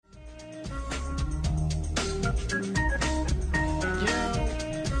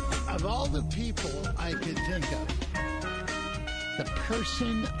the people I could think of, the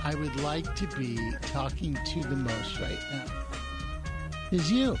person I would like to be talking to the most right now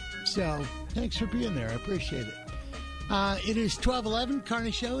is you. So thanks for being there. I appreciate it. It is 12:11,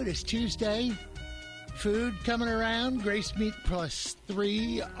 Carney Show. It is Tuesday. Food coming around. Grace Meat Plus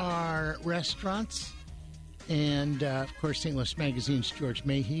 3 are restaurants. And, of course, St. Louis Magazine's George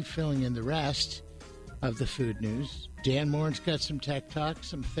Mahe filling in the rest of the food news. Dan Moren's got some tech talk.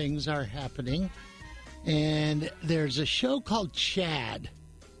 Some things are happening. And there's a show called Chad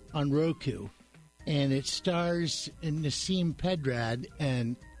on Roku. And it stars Nasim Pedrad.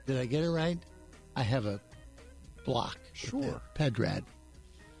 And did I get it right? I have a block. Sure. Pedrad.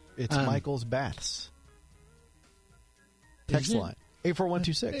 It's Michael's Baths. Text line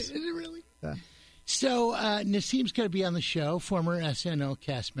 84126. Is it really? Yeah. So Nasim's going to be on the show, former SNL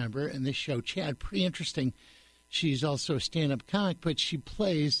cast member, and this show, Chad, pretty interesting. She's also a stand-up comic, but she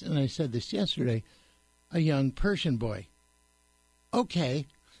plays, and I said this yesterday, a young Persian boy. Okay.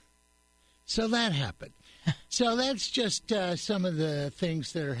 So that happened. So that's just some of the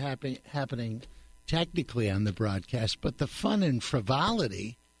things that are happening technically on the broadcast, but the fun and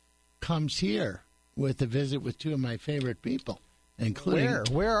frivolity comes here with a visit with two of my favorite people,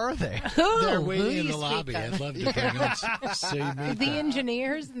 including... Where are they? They're waiting in the lobby. I'd love to bring them so you meet the them.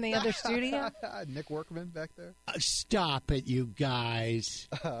 engineers in the other studio. Nick Workman back there. Stop it, you guys.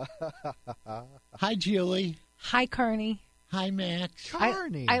 Hi, Julie. Hi, Carney. Hi, Max.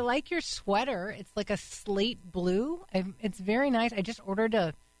 Carney. I like your sweater. It's like a slate blue. It's very nice. I just ordered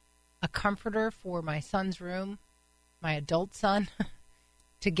a comforter for my son's room, my adult son,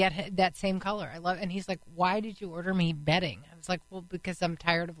 to get that same color. I love, and he's like, "Why did you order me bedding?" I was like, "Well, because I'm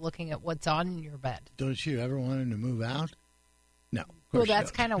tired of looking at what's on your bed." Don't you ever want him to move out? No. Well,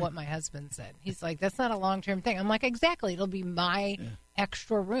 that's kind of what my husband said. He's like, "That's not a long-term thing." I'm like, "Exactly. It'll be my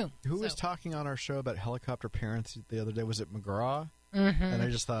extra room." Who was talking on our show about helicopter parents the other day? Was it McGraw? Mm-hmm. And I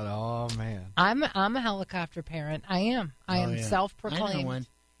just thought, oh man, I'm a helicopter parent. I am. I am self-proclaimed. I know one.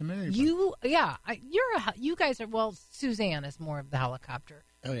 You guys are, well, Suzanne is more of the helicopter.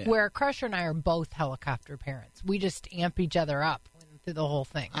 Oh, yeah. Where Crusher and I are both helicopter parents. We just amp each other up through the whole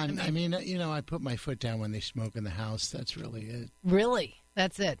thing. I mean, I put my foot down when they smoke in the house. That's really it. Really?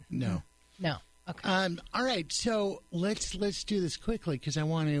 That's it? No. No. Okay. All right. So let's do this quickly because I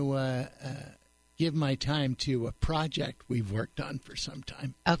want to give my time to a project we've worked on for some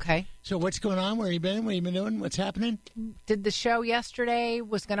time. Okay. So what's going on? Where you been? What you been doing? What's happening? Did the show yesterday.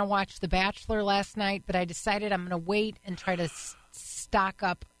 Was going to watch The Bachelor last night, but I decided I'm going to wait and try to stock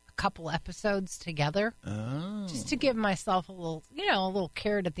up a couple episodes together. Oh. Just to give myself a little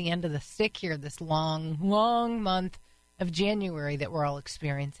carrot at the end of the stick here this long month of January that we're all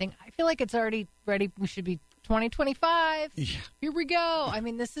experiencing. I feel like it's already ready. We should be 2025. Yeah. Here we go. I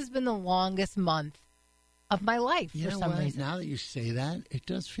mean, this has been the longest month of my life for some reason. Now that you say that, it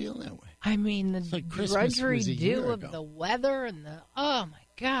does feel that way. I mean, the like drudgery due of the weather and oh my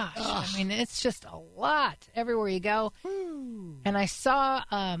gosh. Ugh. I mean, it's just a lot everywhere you go. And I saw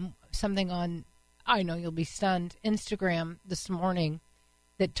something on, I know you'll be stunned, Instagram this morning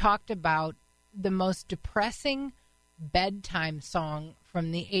that talked about the most depressing bedtime song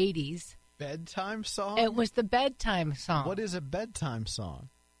from the 80s. Bedtime song? It was the bedtime song. What is a bedtime song?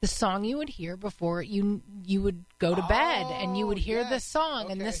 The song you would hear before you would go to bed, and you would hear this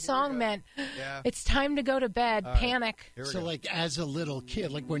song, and this song meant it's time to go to bed, panic. So like as a little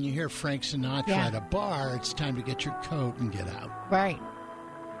kid, like when you hear Frank Sinatra at a bar, it's time to get your coat and get out. Right.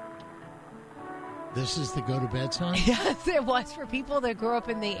 This is the go-to-bed song? Yes, it was for people that grew up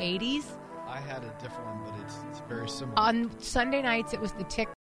in the 80s. I had a different one, but it's very similar. On Sunday nights, it was the tick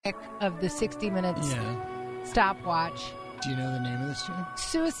of the 60 minutes stopwatch. Do you know the name of this tune?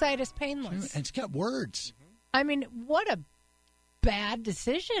 Suicide is Painless. And it's got words. I mean, what a bad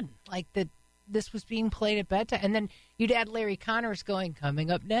decision. Like that this was being played at bedtime. And then you'd add Larry Connors going, coming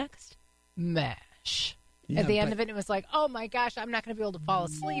up next, MASH. Yeah, at the end of it, it was like, oh my gosh, I'm not going to be able to fall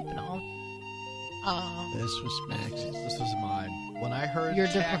asleep and all. This was Max's. This was mine. When I heard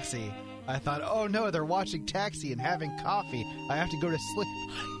Taxi, I thought, oh no, they're watching Taxi and having coffee. I have to go to sleep.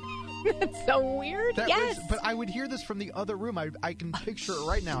 That's so weird. But I would hear this from the other room. I can picture it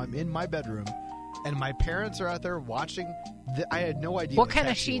right now. I'm in my bedroom, and my parents are out there watching. I had no idea. What kind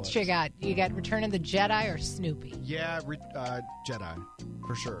of sheets you got? You got Return of the Jedi or Snoopy? Yeah, Jedi,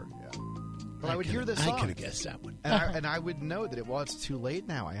 for sure. Yeah. But I would hear this song. I could have guessed that one. And I would know that it's too late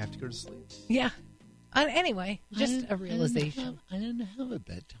now. I have to go to sleep. Yeah. Anyway, just a realization. I didn't have a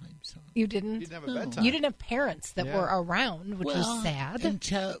bedtime song. You didn't? You didn't have a bedtime. You didn't have parents that were around, was sad.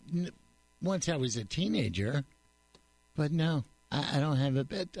 Until once I was a teenager. But no, I don't have a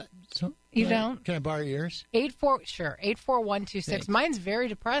bedtime. So You don't? Can I borrow yours? 84126. Okay. Mine's very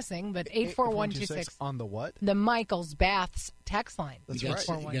depressing, but 84126 on the what? the Michael's Baths text line. That's you got,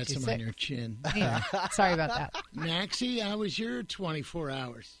 right. You got some on your chin. Yeah. Sorry about that. Maxie, how was your 24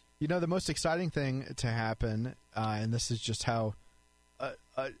 hours? You know, the most exciting thing to happen, and this is just how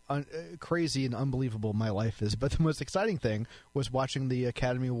crazy and unbelievable my life is, but the most exciting thing was watching the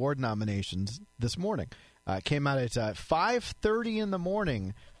Academy Award nominations this morning. It came out at 5:30 in the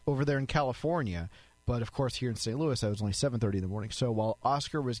morning over there in California. But, of course, here in St. Louis, I was only 7:30 in the morning. So while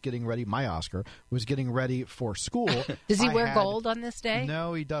Oscar was getting ready, my Oscar was getting ready for school. Does he wear gold on this day?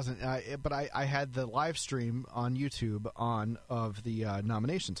 No, he doesn't. But I had the live stream on YouTube of the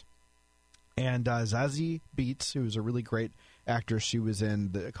nominations. And Zazie Beetz, who's a really great actress, she was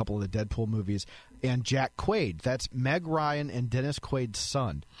in a couple of the Deadpool movies, and Jack Quaid. That's Meg Ryan and Dennis Quaid's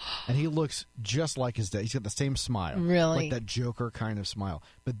son. And he looks just like his dad. He's got the same smile. Really? Like that Joker kind of smile.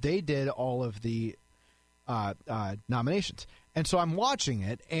 But they did all of the nominations. And so I'm watching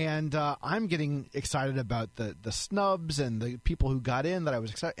it, and I'm getting excited about the snubs and the people who got in that I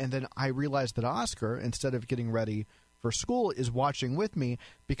was excited. And then I realized that Oscar, instead of getting ready for school, is watching with me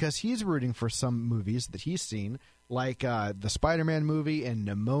because he's rooting for some movies that he's seen, like the Spider-Man movie and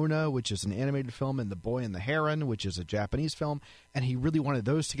Nimona, which is an animated film, and The Boy and the Heron, which is a Japanese film. And he really wanted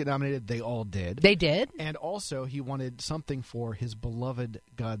those to get nominated. They all did. They did? And also he wanted something for his beloved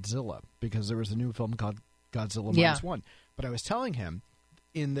Godzilla, because there was a new film called Godzilla Minus One. But I was telling him,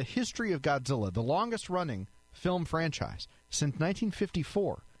 in the history of Godzilla, the longest-running film franchise, since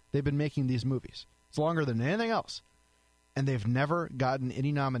 1954, they've been making these movies. It's longer than anything else. And they've never gotten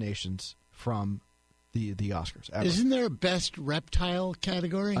any nominations from the Oscars ever. Isn't there a best reptile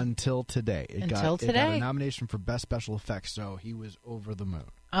category? Until today. It got a nomination for best special effects, so he was over the moon.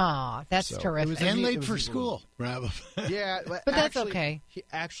 Oh, that's terrific. And late for school, probably. Yeah, but that's okay.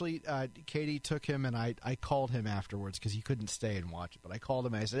 Katie took him, and I called him afterwards because he couldn't stay and watch it. But I called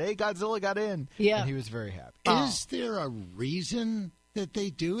him, and I said, "Hey, Godzilla got in." Yeah. And he was very happy. Is there a reason that they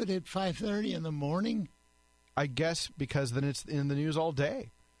do it at 5:30 in the morning? I guess because then it's in the news all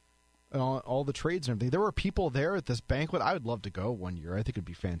day. All the trades and everything. There were people there at this banquet. I would love to go one year. I think it'd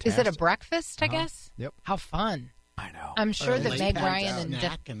be fantastic. Is it a breakfast, I guess? Yep. How fun. I know. I'm sure that Meg Ryan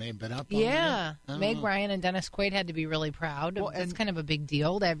and they've been up all Meg Ryan and Dennis Quaid had to be really proud. Well, it's kind of a big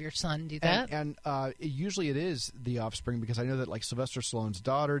deal to have your son do that. And usually it is The Offspring, because I know that like Sylvester Stallone's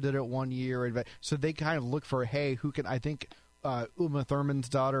daughter did it one year. So they kind of look for, hey, who can, I think Uma Thurman's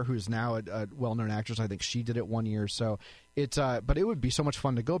daughter, who's now a well-known actress, I think she did it one year. So it's but it would be so much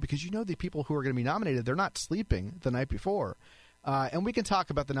fun to go, because the people who are going to be nominated, they're not sleeping the night before. And we can talk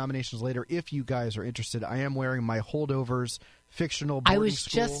about the nominations later if you guys are interested. I am wearing my Holdovers fictional boarding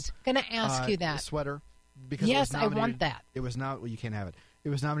school. I was just going to ask you that sweater. Because yes, I want that. It was not. Well, you can't have it. It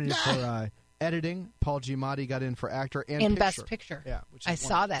was nominated for editing. Paul Giamatti got in for actor and picture. Best Picture. Yeah, I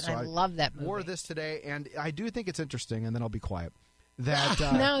saw that. So and I love that movie. Wore this today, and I do think it's interesting. And then I'll be quiet. That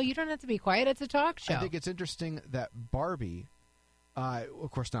no, you don't have to be quiet. It's a talk show. I think it's interesting that Barbie,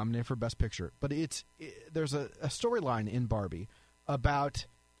 of course, nominated for Best Picture, but there's a storyline in Barbie about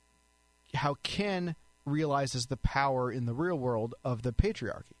how Ken realizes the power in the real world of the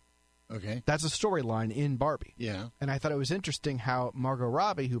patriarchy. Okay. That's a storyline in Barbie. Yeah. And I thought it was interesting how Margot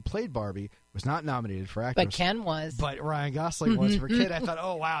Robbie, who played Barbie, was not nominated for actress. But Ken was. But Ryan Gosling was for kid. I thought,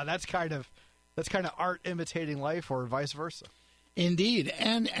 oh wow, that's kind of art imitating life, or vice versa. Indeed.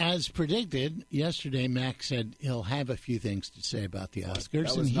 And as predicted, yesterday Max said he'll have a few things to say about the Oscars.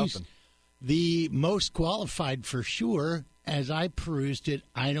 That was and nothing. He's the most qualified for sure. As I perused it,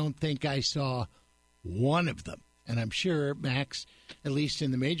 I don't think I saw one of them. And I'm sure, Max, at least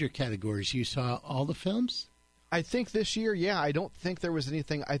in the major categories, you saw all the films? I think this year, yeah. I don't think there was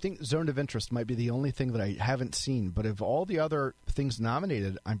anything. I think Zone of Interest might be the only thing that I haven't seen. But of all the other things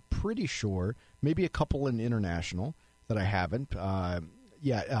nominated, I'm pretty sure, maybe a couple in international that I haven't.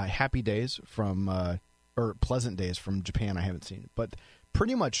 Happy Days or Pleasant Days from Japan I haven't seen. But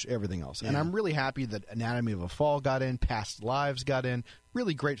pretty much everything else. Yeah. And I'm really happy that Anatomy of a Fall got in, Past Lives got in.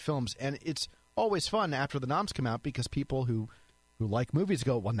 Really great films. And it's always fun after the noms come out, because people who like movies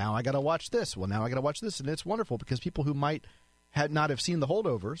go, well, now I got to watch this. Well, now I got to watch this. And it's wonderful because people who might not have seen The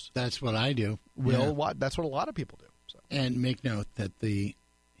Holdovers. That's what I do. Will watch. That's what a lot of people do. So. And make note that the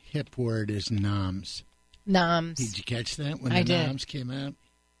hip word is noms. Noms. Did you catch that when noms came out?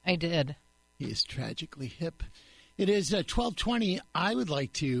 I did. He is tragically hip. It is 12:20. I would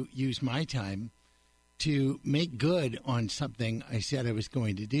like to use my time to make good on something I said I was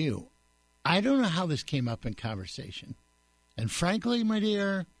going to do. I don't know how this came up in conversation. And frankly, my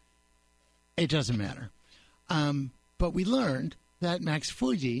dear, it doesn't matter. But we learned that Max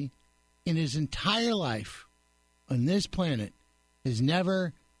Fuji, in his entire life on this planet, has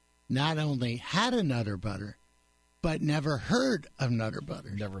never not only had a Nutter Butter, but never heard of Nutter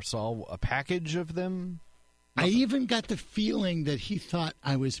Butter. Never saw a package of them? I even got the feeling that he thought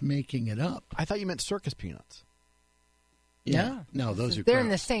I was making it up. I thought you meant circus peanuts. Yeah. No, those are They're gross. in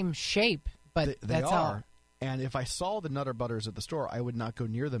the same shape, but They that's are. all. And if I saw the Nutter Butters at the store, I would not go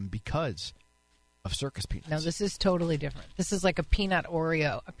near them because of circus peanuts. No, this is totally different. This is like a peanut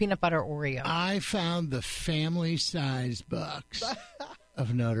butter Oreo. I found the family-sized box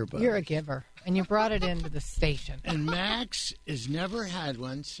of Nutter Butter. You're a giver, and you brought it into the station. And Max has never had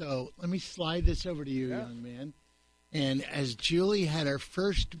one, so let me slide this over to you, young man. And as Julie had her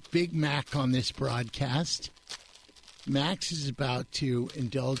first Big Mac on this broadcast, Max is about to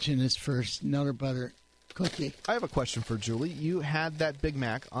indulge in his first Nutter Butter cookie. I have a question for Julie. You had that Big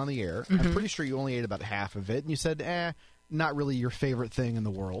Mac on the air. Mm-hmm. I'm pretty sure you only ate about half of it, and you said, not really your favorite thing in the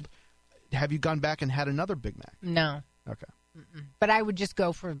world. Have you gone back and had another Big Mac? No. Okay. But I would just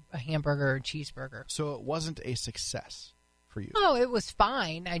go for a hamburger or a cheeseburger. So it wasn't a success for you. Oh, it was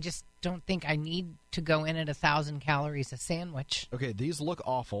fine. I just don't think I need to go in at 1,000 calories a sandwich. Okay, these look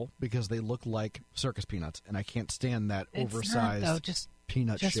awful because they look like circus peanuts, and I can't stand that It's oversized not, though. Just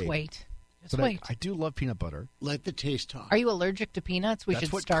peanut shape. wait. Just But wait. I do love peanut butter. Let the taste talk. Are you allergic to peanuts? We That's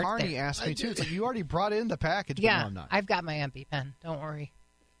should what start Carney there. asked me, too. It's like, you already brought in the package, but Yeah, no, I'm not. I've got my EpiPen. Don't worry.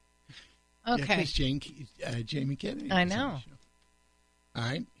 Yeah, Okay. 'cause Jamie Kennedy. I was on know. the show. All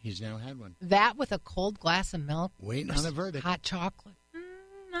right, he's now had one. That with a cold glass of milk. Waiting or on a some verdict. Hot chocolate.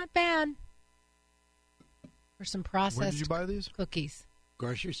 Not bad. For some processed Where did you buy these? cookies.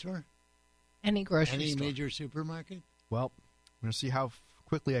 Grocery store? Any grocery Any store. major supermarket? Well, I'm going to see how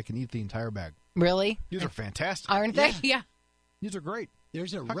quickly I can eat the entire bag. Really? These are fantastic. Aren't they? Yeah. These are great.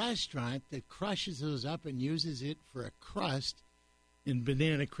 There's a restaurant that crushes those up and uses it for a crust in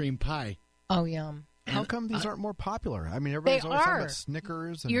banana cream pie. Oh, yum. How come these aren't more popular? I mean, everybody's always talking are. about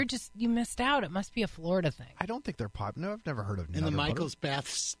Snickers. And You missed out. It must be a Florida thing. I don't think they're popular. No, I've never heard of In the Nutter Michael's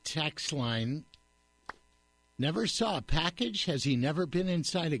Baths text line, never saw a package. Has he never been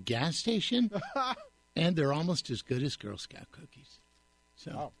inside a gas station? And they're almost as good as Girl Scout cookies.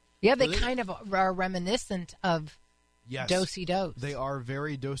 So, Yeah, they Well, kind of are reminiscent of Yes. Do-si-dos. They are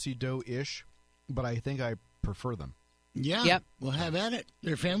very do-si-do-ish, but I think I prefer them. yeah, Yep. we'll have at it.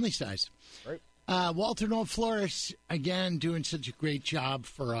 They're family size. Right. Walter Noel Flores, again, doing such a great job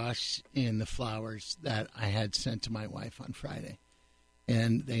for us in the flowers that I had sent to my wife on Friday.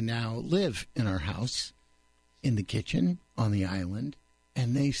 And they now live in our house, in the kitchen, on the island,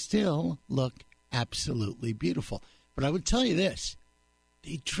 and they still look absolutely beautiful. But I would tell you this,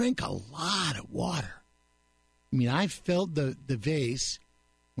 they drink a lot of water. I mean, I filled the vase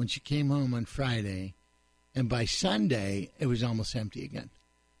when she came home on Friday, and by Sunday, it was almost empty again.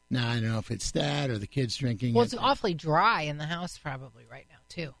 Now, I don't know if it's that or the kids drinking Well, it. it's awfully dry in the house probably right now,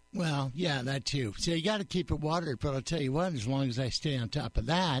 too. Well, yeah, that too. So you got to keep it watered, but I'll tell you what, as long as I stay on top of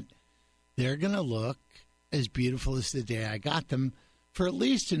that, they're going to look as beautiful as the day I got them for at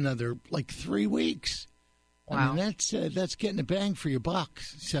least another, 3 weeks. Wow. I mean, that's getting a bang for your buck.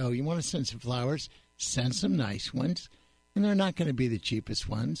 So you want to send some flowers, send some nice ones, and they're not going to be the cheapest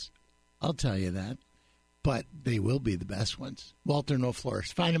ones. I'll tell you that. But they will be the best ones. Walter No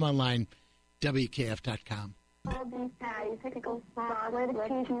Flores. Find them online, WKF.com. All beef patties, pickles, lettuce,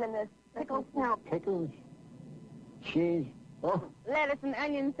 cheese, and the pickles. No, Pickles, cheese, lettuce and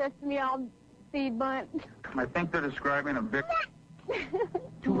onion, sesame, all seed bun. I think they're describing a big...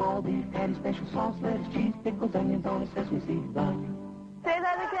 2 all beef patty, special sauce, lettuce, cheese, pickles, onions on a sesame seed bun. Say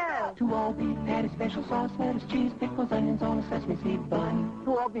that again. 2 all beef patty, special sauce, lettuce, cheese, pickles, onions on a sesame seed bun.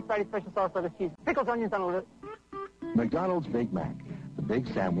 2 all beef patty, special sauce, lettuce, cheese, pickles, onions on it. McDonald's Big Mac, the big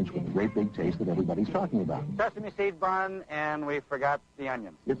sandwich with the great big taste that everybody's talking about. Sesame seed bun, and we forgot the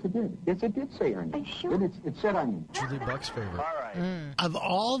onion. Yes, it did. Yes, it did say onion. Are you sure? It said onion. Julie Buck's favorite. All right. Of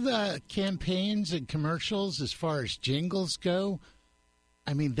all the campaigns and commercials as far as jingles go,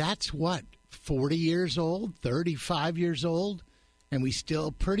 I mean, that's 40 years old, 35 years old, and we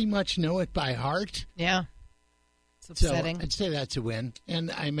still pretty much know it by heart. Yeah. It's So upsetting. I'd say that's a win.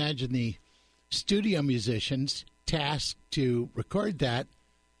 And I imagine the studio musicians tasked to record that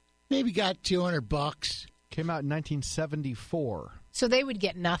maybe got $200. Came out in 1974. So they would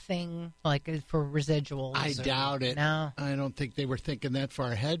get nothing for residuals. I or- doubt it. No. I don't think they were thinking that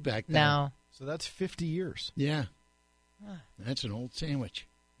far ahead back then. No. So that's 50 years. Yeah. That's an old sandwich.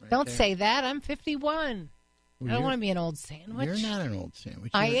 right Don't there. say that. I'm 51. Well, I don't you're- want to be an old sandwich. You're not an old sandwich.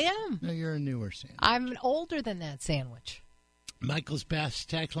 I You're- am. No, you're a newer sandwich. I'm older than that sandwich. Michael's Bath's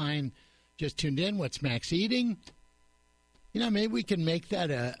tech line just tuned in. What's Max eating? Maybe we can make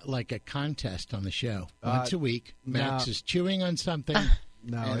that a contest on the show. Once a week, Max is chewing on something.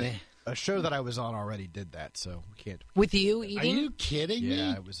 A show that I was on already did that, so we can't. With you eating? Are you kidding me?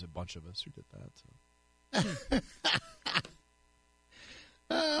 Yeah, it was a bunch of us who did that. So.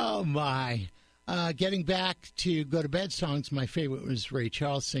 Oh, my. Getting back to Go to Bed songs, my favorite was Ray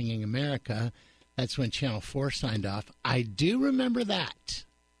Charles singing America. That's when Channel 4 signed off. I do remember that.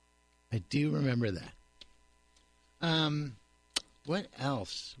 What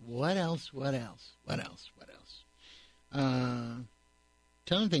else?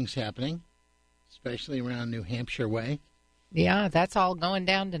 Ton of things happening, especially around New Hampshire way. Yeah, that's all going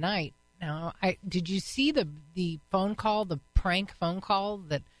down tonight. Now, did you see the phone call, the prank phone call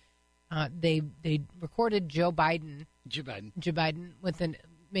that they recorded Joe Biden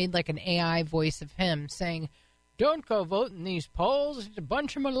made like an AI voice of him saying, "Don't go vote in these polls. It's a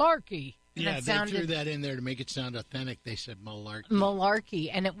bunch of malarkey." And yeah, they threw that in there to make it sound authentic. They said malarkey. Malarkey,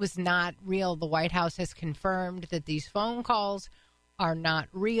 and it was not real. The White House has confirmed that these phone calls are not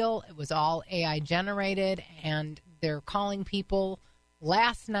real. It was all AI generated, and they're calling people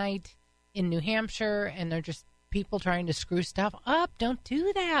last night in New Hampshire, and they're just people trying to screw stuff up. Don't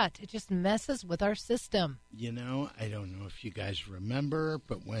do that. It just messes with our system. I don't know if you guys remember,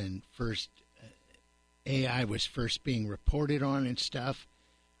 but when AI was first being reported on and stuff,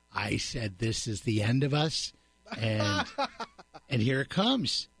 I said, this is the end of us, and here it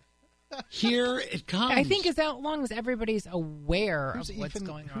comes. Here it comes. I think as long as everybody's aware of what's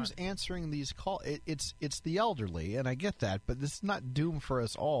going on. Who's answering these calls? It's the elderly, and I get that, but this is not doom for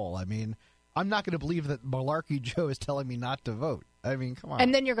us all. I mean, I'm not going to believe that Malarkey Joe is telling me not to vote. I mean, come on.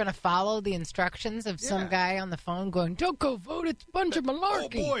 And then you're going to follow the instructions of some guy on the phone going, "Don't go vote. It's a bunch of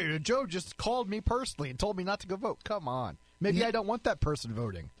malarkey." Oh, boy, Joe just called me personally and told me not to go vote. Come on. Maybe I don't want that person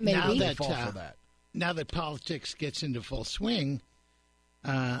voting. Maybe. Now that politics gets into full swing,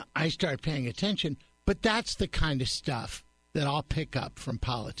 I start paying attention. But that's the kind of stuff that I'll pick up from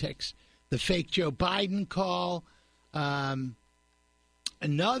politics. The fake Joe Biden call. Another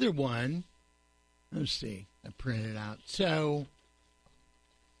one. Let's see. I printed it out. So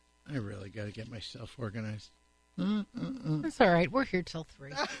I really got to get myself organized. That's all right. We're here till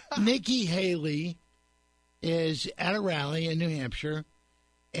 3. Nikki Haley is at a rally in New Hampshire,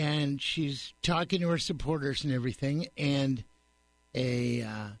 and she's talking to her supporters and everything, and a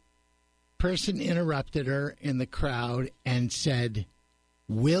person interrupted her in the crowd and said,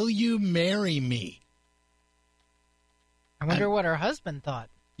 "Will you marry me?" I wonder what her husband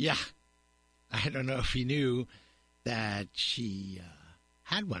thought. Yeah. I don't know if he knew that she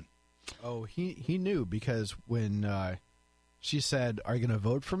had one. Oh, he knew, because when she said, "Are you going to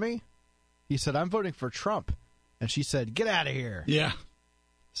vote for me?" He said, "I'm voting for Trump." And she said, "Get out of here." Yeah.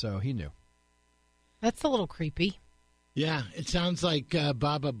 So he knew. That's a little creepy. Yeah, it sounds like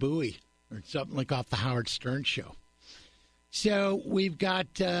Baba Booey or something like off the Howard Stern show. So we've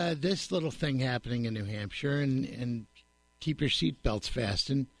got this little thing happening in New Hampshire, and keep your seatbelts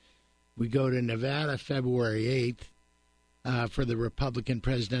fastened. We go to Nevada February 8th for the Republican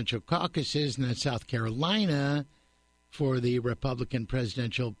presidential caucuses, and then South Carolina for the Republican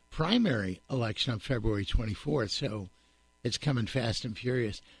presidential primary election on February 24th. So it's coming fast and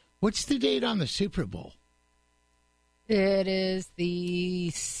furious. What's the date on the Super Bowl? It is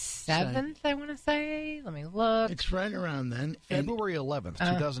the 7th, I want to say. Let me look. It's right around then. February 11th,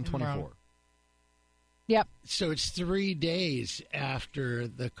 2024. Yep. So it's 3 days after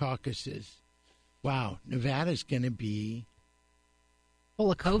the caucuses. Wow. Nevada's going to be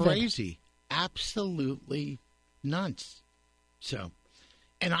full of COVID. Crazy. Absolutely nuts. So,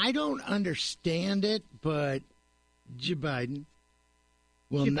 and I don't understand it, but Joe Biden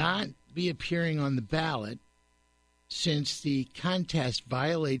will not be appearing on the ballot since the contest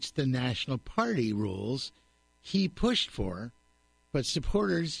violates the National Party rules he pushed for, but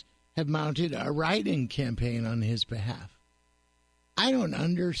supporters have mounted a write-in campaign on his behalf. I don't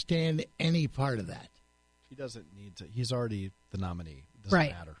understand any part of that. He doesn't need to. He's already the nominee. It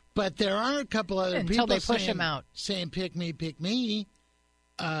doesn't matter. But there are a couple other until people they push him out, saying "pick me, pick me."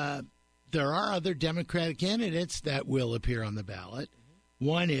 There are other Democratic candidates that will appear on the ballot.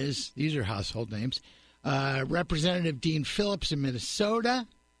 One is, these are household names, Representative Dean Phillips in Minnesota,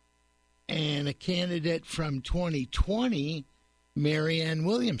 and a candidate from 2020, Marianne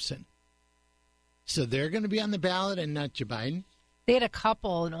Williamson. So they're going to be on the ballot and not Joe Biden. They had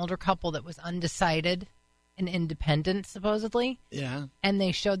an older couple that was undecided and independent, supposedly. Yeah. And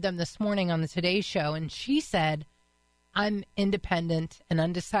they showed them this morning on the Today Show, and she said, "I'm independent and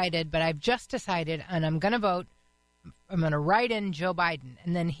undecided, but I've just decided, and I'm going to vote. I'm going to write in Joe Biden."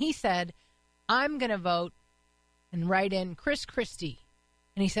 And then he said, "I'm going to vote and write in Chris Christie.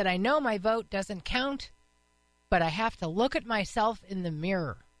 And he said, I know my vote doesn't count, but I have to look at myself in the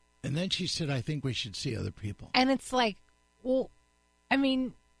mirror. And then she said, I think we should see other people. And it's like, well, I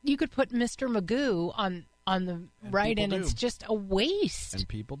mean, you could put Mr. Magoo on the right, and it's just a waste. And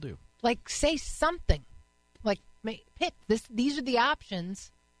people do. Like, say something. Like, pick. These are the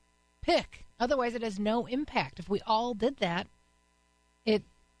options. Pick. Otherwise, it has no impact. If we all did that, it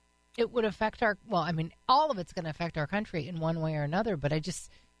would affect all of it's going to affect our country in one way or another. But it just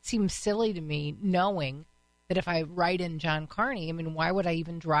seems silly to me knowing that if I write in John Carney, I mean, why would I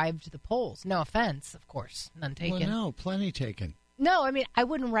even drive to the polls? No offense, of course. None taken. Well, no, plenty taken. No, I mean, I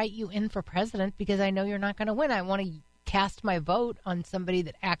wouldn't write you in for president because I know you're not going to win. I want to cast my vote on somebody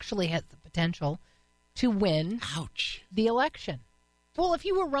that actually has the potential to win the election. Well, if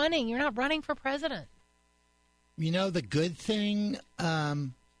you were running, you're not running for president. You know, the good thing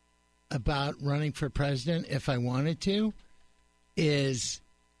about running for president, if I wanted to, is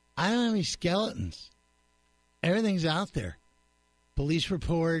I don't have any skeletons. Everything's out there. Police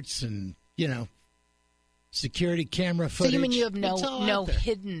reports and, security camera footage. So you mean you have no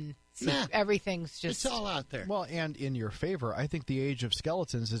hidden, Nah, everything's just... It's all out there. Well, and in your favor, I think the age of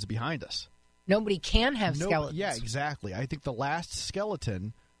skeletons is behind us. Nobody can have skeletons. Yeah, exactly. I think the last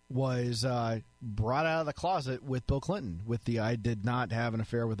skeleton was brought out of the closet with Bill Clinton with the I did not have an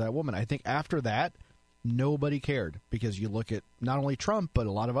affair with that woman. I think after that, nobody cared because you look at not only Trump, but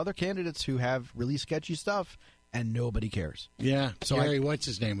a lot of other candidates who have really sketchy stuff, and nobody cares. Yeah. So what's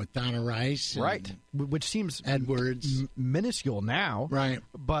his name, with Donna Rice? Right. Which seems Edwards. Minuscule now. Right.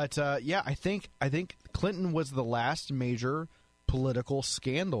 But, I think Clinton was the last major political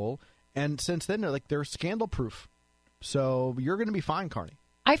scandal, and since then, they're scandal-proof. So you're going to be fine, Carney.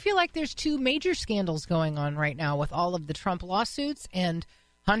 I feel like there's two major scandals going on right now with all of the Trump lawsuits and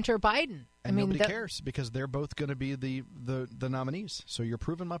Hunter Biden. And nobody cares because they're both going to be the nominees. So you're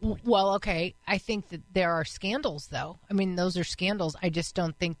proving my point. Well, okay. I think that there are scandals, though. I mean, those are scandals. I just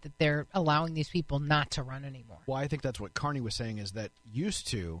don't think that they're allowing these people not to run anymore. Well, I think that's what Carney was saying is that used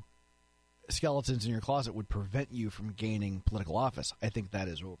to skeletons in your closet would prevent you from gaining political office. I think that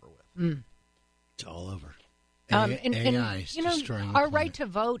is over with. It's all over. AI is destroying the our planet. right to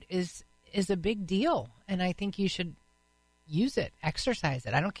vote is a big deal, and I think you should use it, exercise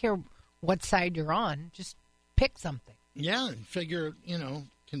it. I don't care what side you're on. Just pick something. Yeah, and figure,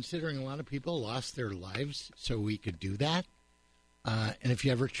 considering a lot of people lost their lives so we could do that. And if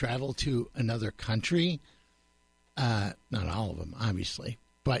you ever travel to another country, not all of them, obviously,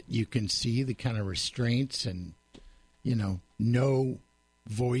 but you can see the kind of restraints and, no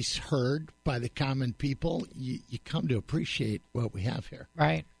voice heard by the common people. You come to appreciate what we have here.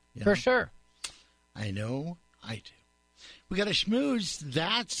 Right. For sure. I know I do. We got a schmooze.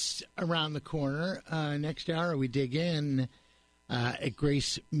 That's around the corner. Next hour, we dig in at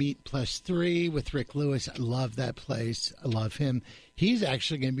Grace Meat Plus 3 with Rick Lewis. I love that place. I love him. He's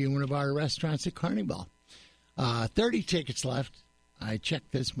actually going to be in one of our restaurants at Carnival. 30 tickets left. I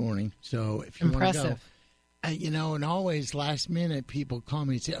checked this morning. So if you want to go. And always last minute people call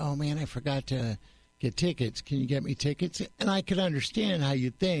me and say, oh, man, I forgot to get tickets. Can you get me tickets? And I could understand how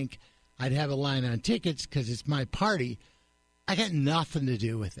you'd think I'd have a line on tickets because it's my party. I got nothing to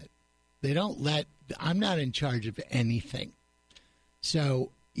do with it. They don't I'm not in charge of anything.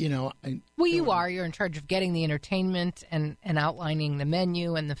 So, you are. You're in charge of getting the entertainment and outlining the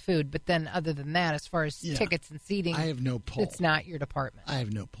menu and the food. But then other than that, as far as tickets and seating, I have no pull. It's not your department. I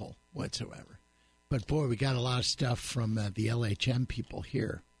have no pull whatsoever. But, boy, we got a lot of stuff from the LHM people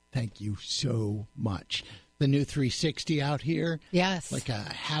here. Thank you so much. The new 360 out here. Yes. Like a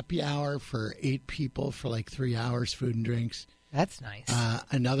happy hour for 8 people for 3 hours, food and drinks. That's nice.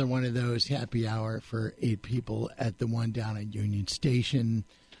 Another one of those happy hour for 8 people at the one down at Union Station.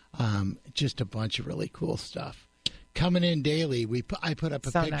 Just a bunch of really cool stuff. Coming in daily, I put up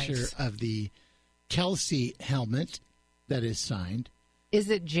a picture of the Kelsey helmet that is signed. Is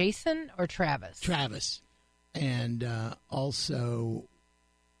it Jason or Travis? Travis. And also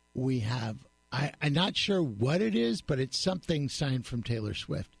we have, I'm not sure what it is, but it's something signed from Taylor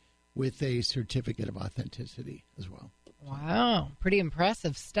Swift with a certificate of authenticity as well. Wow, pretty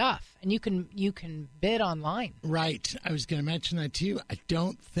impressive stuff. And you can bid online. Right. I was going to mention that to you. I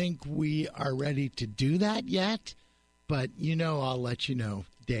don't think we are ready to do that yet, but I'll let you know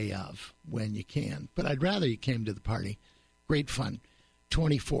day of when you can. But I'd rather you came to the party. Great fun.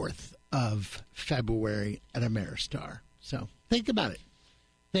 24th of February at Ameristar. So think about it.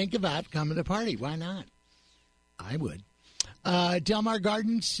 Think about coming to party. Why not? I would. Del Mar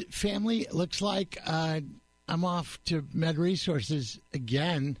Gardens family, looks like I'm off to Med Resources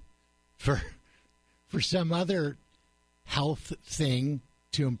again for for some other health thing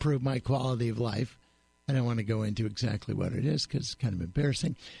to improve my quality of life. I don't want to go into exactly what it is because it's kind of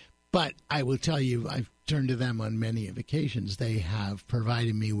embarrassing. But I will tell you, I've turned to them on many of occasions. They have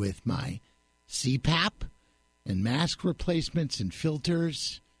provided me with my CPAP and mask replacements and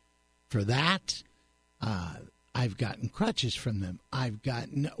filters for that. I've gotten crutches from them. I've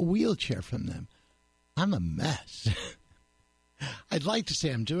gotten a wheelchair from them. I'm a mess. I'd like to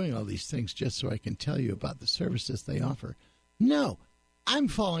say I'm doing all these things just so I can tell you about the services they offer. No, I'm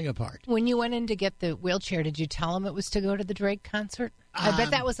falling apart. When you went in to get the wheelchair, did you tell them it was to go to the Drake concert? I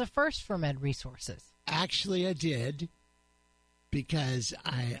bet that was a first for Med Resources. Actually, I did, because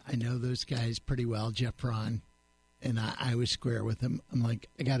I know those guys pretty well, Jeff Braun, and I was square with them. I'm like,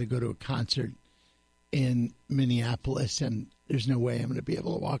 I got to go to a concert in Minneapolis, and there's no way I'm going to be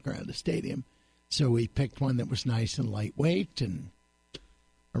able to walk around the stadium. So we picked one that was nice and lightweight, and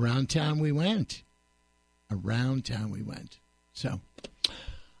around town we went. So,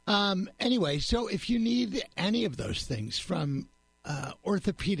 anyway, so if you need any of those things, from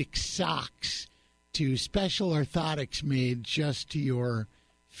orthopedic socks to special orthotics made just to your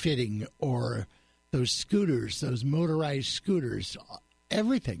fitting, or those scooters, those motorized scooters,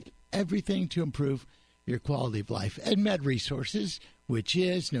 everything to improve your quality of life. And Med Resources, which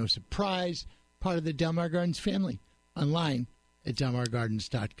is, no surprise, part of the Delmar Gardens family, online at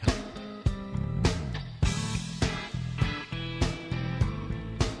delmargardens.com.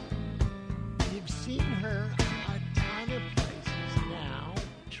 You've seen her a ton of places now.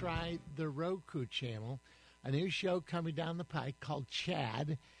 Try the Roku channel, a new show coming down the pike called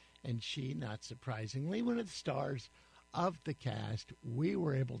Chad, and she, not surprisingly, one of the stars of the cast. We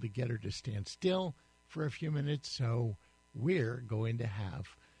were able to get her to stand still for a few minutes, so we're going to have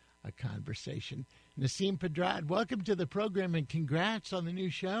a conversation. Nasim Pedrad, welcome to the program, and congrats on the new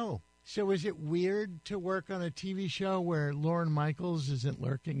show. So is it weird to work on a TV show where Lorne Michaels isn't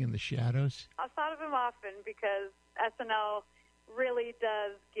lurking in the shadows? I've thought of him often, because SNL really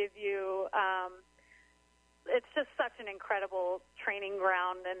does give you, it's just such an incredible training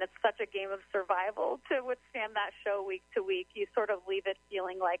ground, and it's such a game of survival to withstand that show week to week. You sort of leave it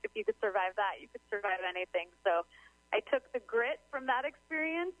feeling like if you could survive that, you could survive anything. So I took the grit from that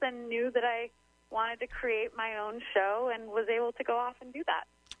experience and knew that I wanted to create my own show, and was able to go off and do that.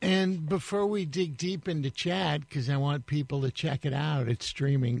 And before we dig deep into Chad, because I want people to check it out, it's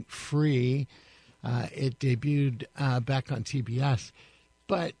streaming free. It debuted back on TBS.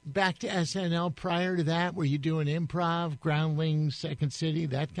 But back to SNL, prior to that, were you doing improv, Groundlings, Second City,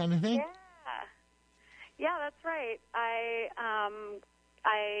 that kind of thing? Yeah, that's right. I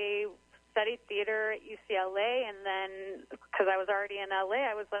studied theater at UCLA, and then because I was already in LA,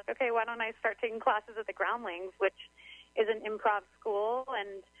 I was like, okay, why don't I start taking classes at the Groundlings, which is an improv school,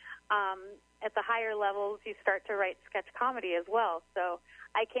 and at the higher levels, you start to write sketch comedy as well. So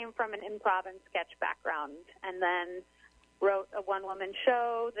I came from an improv and sketch background, and then wrote a one-woman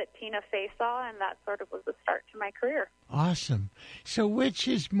show that Tina Fey saw, and that sort of was the start to my career. Awesome. So which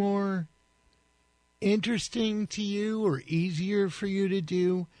is more interesting to you or easier for you to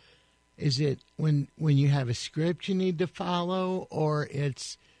do? Is it when you have a script you need to follow, or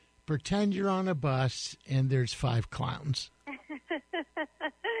it's pretend you're on a bus and there's 5 clowns?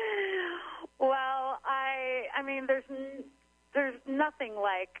 Well, I mean, there's nothing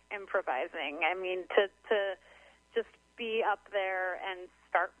like improvising. I mean, to just be up there and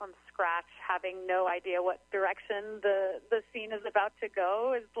start from scratch, having no idea what direction the scene is about to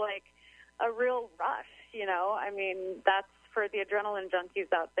go, is like a real rush, you know? I mean, that's for the adrenaline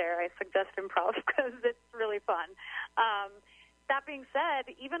junkies out there. I suggest improv because it's really fun. That being said,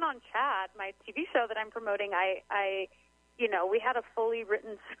 even on Chad, my TV show that I'm promoting, I you know, we had a fully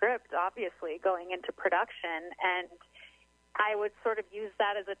written script, obviously, going into production, and I would sort of use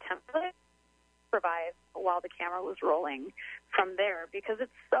that as a template, improvise while the camera was rolling from there, because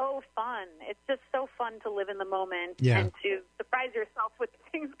it's so fun. It's just so fun to live in the moment and to surprise yourself with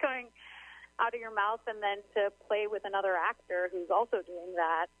things going out of your mouth, and then to play with another actor who's also doing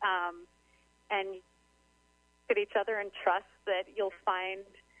that, and look at each other and trust that you'll find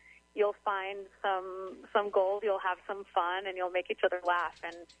some gold, you'll have some fun, and you'll make each other laugh.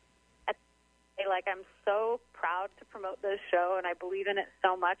 And I'm so proud to promote this show, and I believe in it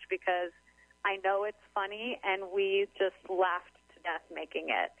so much because I know it's funny, and we just laughed to death making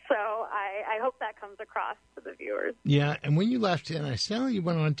it. So I hope that comes across to the viewers. Yeah, and when you left NSL, you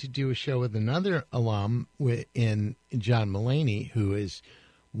went on to do a show with another alum in John Mulaney, who is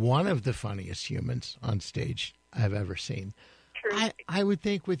one of the funniest humans on stage I've ever seen. True. I would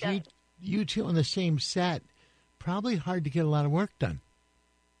think with you two on the same set, probably hard to get a lot of work done.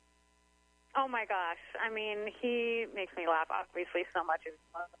 Oh my gosh! I mean, he makes me laugh obviously so much. He's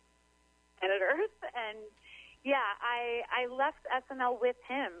planet Earth, and yeah, I left SNL with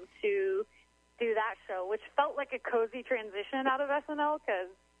him to do that show, which felt like a cozy transition out of SNL because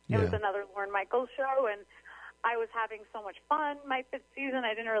it was another Lorne Michaels show, and I was having so much fun my 5th season.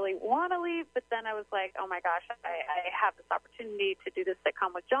 I didn't really want to leave, but then I was like, oh my gosh, I have this opportunity to do this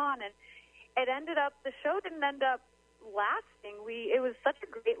sitcom with John, and it ended up, the show didn't end up lasting. It was such a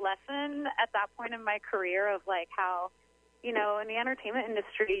great lesson at that point in my career of like how, you know, in the entertainment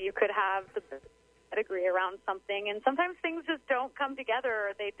industry, you could have the pedigree around something, and sometimes things just don't come together,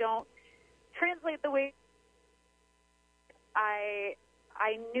 or they don't translate the way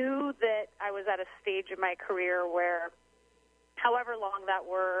I knew that I was at a stage in my career where, however long that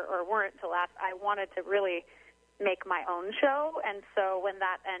were or weren't to last, I wanted to really make my own show. And so when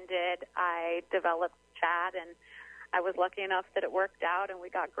that ended, I developed Chad, and I was lucky enough that it worked out, and we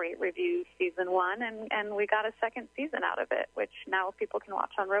got great reviews season 1, and we got a 2nd season out of it, which now people can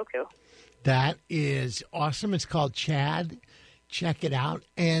watch on Roku. That is awesome. It's called Chad. Check it out.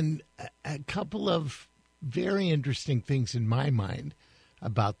 And a couple of very interesting things in my mind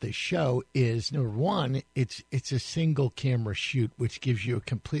about this show is, number one, it's a single camera shoot, which gives you a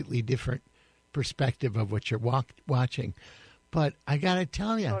completely different perspective of what you're watching. But I got to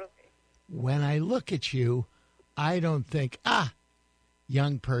tell you, when I look at you, I don't think,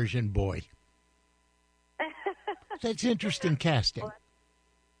 young Persian boy. That's interesting casting.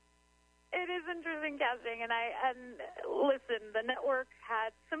 It is interesting casting, and listen, the network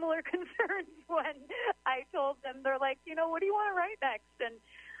had similar concerns when I told them. They're like, you know, what do you want to write next? And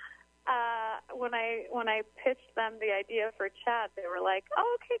when I pitched them the idea for Chad, they were like,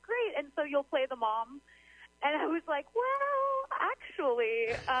 oh, okay, great. And so you'll play the mom. And I was like, well,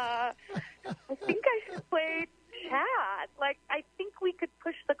 actually, I think I should play Chad. Like, I think we could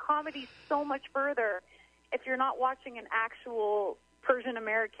push the comedy so much further if you're not watching an actual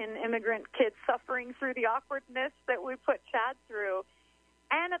Persian-American immigrant kid suffering through the awkwardness that we put Chad through.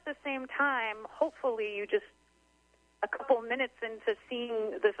 And at the same time, hopefully you just, a couple minutes into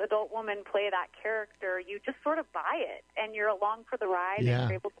seeing this adult woman play that character, you just sort of buy it, and you're along for the ride, and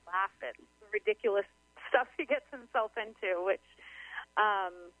you're able to laugh at the ridiculous stuff he gets himself into, which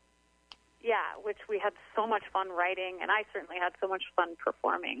we had so much fun writing, and I certainly had so much fun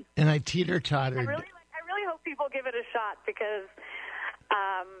performing. And I teeter-tottered. I really hope people give it a shot, because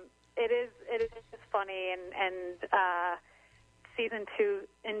it is funny, and season 2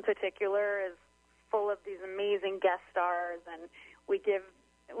 in particular is full of these amazing guest stars, and we give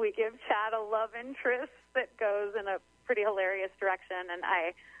Chad a love interest that goes in a pretty hilarious direction, and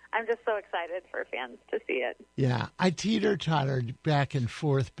I'm just so excited for fans to see it. Yeah, I teeter-tottered back and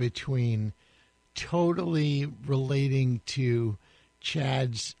forth between totally relating to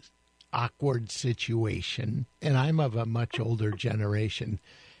Chad's awkward situation, and I'm of a much older generation.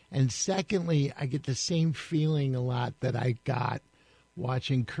 And secondly, I get the same feeling a lot that I got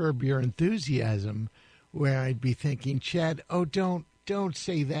watching Curb Your Enthusiasm, where I'd be thinking, Chad, oh, don't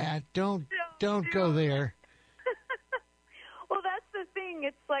say that. Don't go there. Well, that's the thing.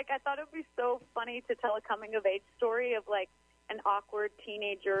 It's like, I thought it would be so funny to tell a coming-of-age story of, like, an awkward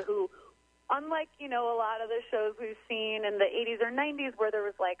teenager who, unlike, you know, a lot of the shows we've seen in the 80s or 90s where there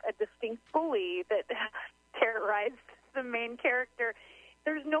was, like, a distinct bully that terrorized the main character,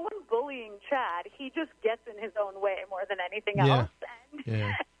 there's no one bullying Chad. He just gets in his own way more than anything else.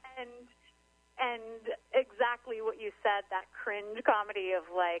 And exactly what you said, that cringe comedy of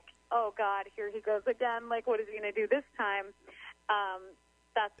like, oh God, here he goes again. Like, what is he going to do this time?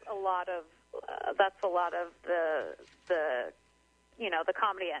 That's a lot of the you know, the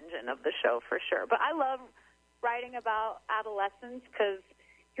comedy engine of the show for sure. But I love writing about adolescence because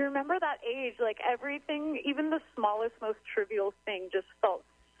you remember that age, like everything, even the smallest, most trivial thing just felt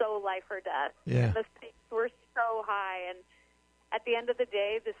so life or death. Yeah. And the stakes were so high. And at the end of the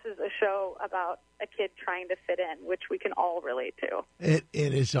day, this is a show about a kid trying to fit in, which we can all relate to. It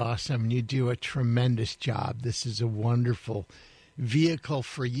is awesome. You do a tremendous job. This is a wonderful vehicle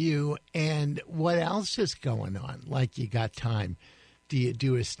for you. And what else is going on? Like, you got time. Do you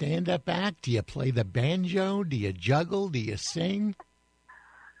do a stand-up act? Do you play the banjo? Do you juggle? Do you sing?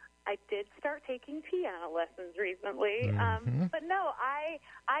 I did start taking piano lessons recently, but no,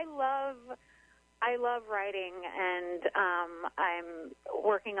 I love writing, and I'm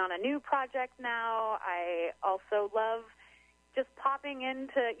working on a new project now. I also love just popping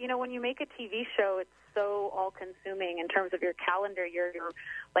into, you know, when you make a TV show, it's so all-consuming in terms of your calendar. You're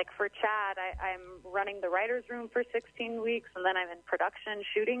like, for Chad, I'm running the writer's room for 16 weeks, and then I'm in production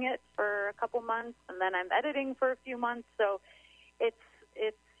shooting it for a couple months, and then I'm editing for a few months. So it's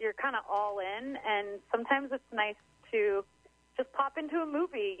you're kind of all in, and sometimes it's nice to just pop into a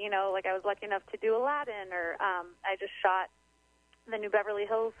movie. You know, like I was lucky enough to do Aladdin, or I just shot the new Beverly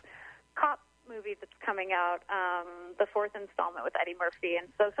Hills Cop movie that's coming out, the 4th installment with Eddie Murphy. And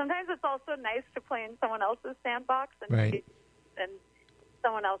so sometimes it's also nice to play in someone else's sandbox and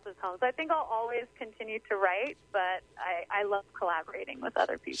someone else's home. So I think I'll always continue to write, but I love collaborating with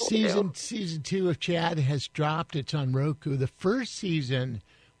other people too. Season 2 of Chad has dropped. It's on Roku. The first season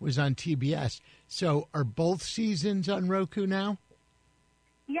was on TBS. So are both seasons on Roku now?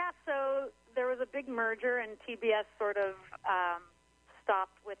 Yeah, so there was a big merger, and TBS sort of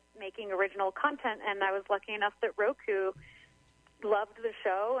stopped with making original content, and I was lucky enough that Roku loved the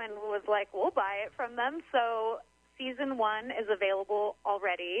show and was like, we'll buy it from them. So season 1 is available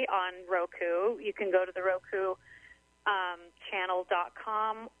already on Roku. You can go to the Roku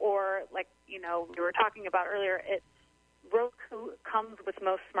channel.com, or like, you know, we were talking about earlier, Roku comes with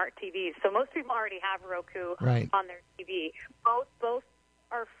most smart TVs. So most people already have Roku on their TV. Both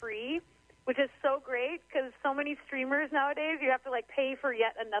are free, which is so great because so many streamers nowadays, you have to like pay for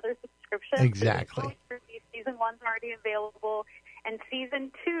yet another subscription. Exactly. So season 1's already available, and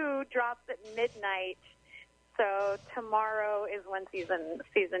season 2 drops at midnight. So tomorrow is when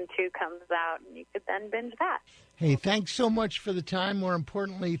season 2 comes out, and you could then binge that. Hey, thanks so much for the time. More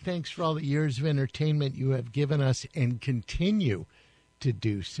importantly, thanks for all the years of entertainment you have given us and continue to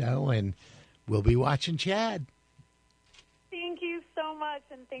do so. And we'll be watching Chad. Thank you so much,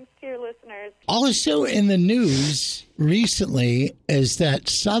 and thanks to your listeners. Also in the news recently is that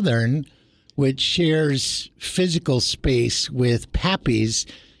Southern, which shares physical space with Pappy's,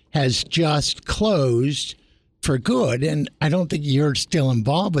 has just closed for good. And I don't think you're still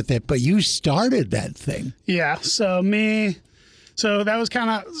involved with it, but you started that thing. Yeah. So that was kind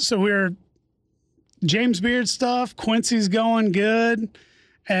of, so we were James Beard stuff. Quincy's going good.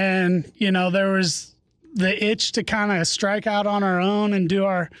 And, you know, there was the itch to kind of strike out on our own and do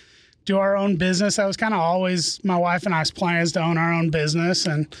our own business. That was kind of always my wife and I's plans, to own our own business.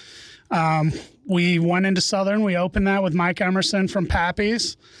 And we went into Southern. We opened that with Mike Emerson from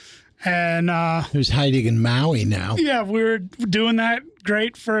Pappy's. And who's hiding in Maui now. Yeah, we were doing that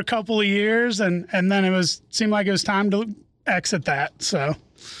great for a couple of years, and then seemed like it was time to exit that. So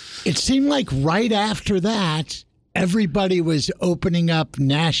it seemed like right after that, everybody was opening up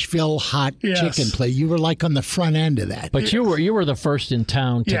Nashville hot chicken place. You were like on the front end of that. But you were the first in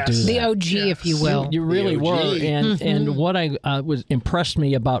town to do that. The OG, if you will. You really were. And what was impressed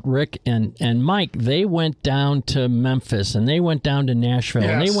me about Rick and Mike, they went down to Memphis, and they went down to Nashville,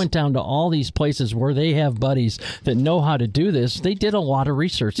 and they went down to all these places where they have buddies that know how to do this. They did a lot of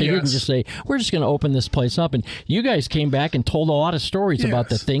research. They didn't just say, we're just going to open this place up. And you guys came back and told a lot of stories about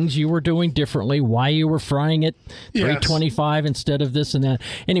the things you were doing differently, why you were frying it 325 instead of this and that.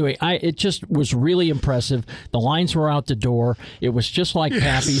 Anyway, it just was really impressive. The lines were out the door. It was just like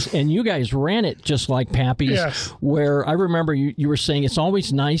Pappy's, and you guys ran it just like Pappy's, where I remember you were saying it's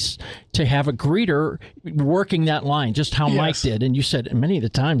always nice to have a greeter working that line, just how Mike did. And you said many of the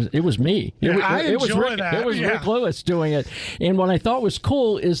times it was me. It was Rick, that. It was Rick Lewis doing it. And what I thought was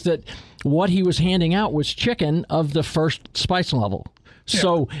cool is that what he was handing out was chicken of the first spice level.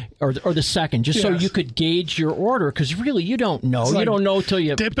 So, or the second, just so you could gauge your order, because really you don't know. You don't know till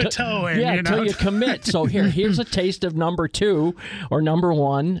you dip a toe in. Until you commit. So here's a taste of number 2 or number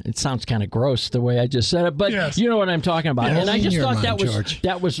 1. It sounds kind of gross the way I just said it, but you know what I'm talking about. And I just thought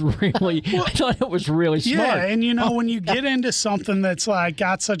that was really, I thought it was really smart. Yeah, and you know when you get into something that's like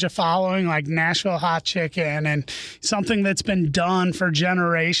got such a following, like Nashville hot chicken, and something that's been done for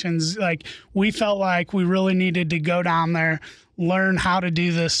generations, like we felt like we really needed to go down there, learn how to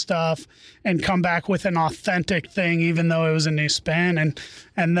do this stuff, and come back with an authentic thing, even though it was a new spin,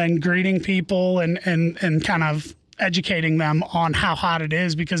 and then greeting people and kind of educating them on how hot it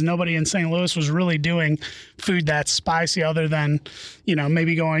is, because nobody in St. Louis was really doing food that's spicy other than, you know,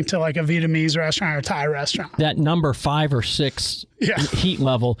 maybe going to like a Vietnamese restaurant or a Thai restaurant. That number 5 or 6 heat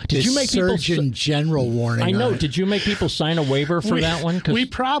level. Did you make Surgeon General warning? I know. Did you make people sign a waiver for that one? We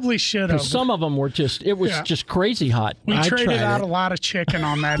probably should have. Some of them were just crazy hot. We traded out a lot of chicken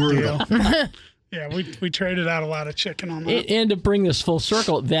on that deal. Yeah, we traded out a lot of chicken on that. And to bring this full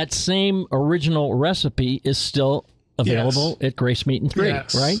circle, that same original recipe is still available at Grace Meat and 3,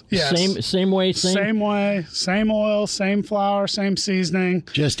 right? Yes. Same way, same oil, same flour, same seasoning.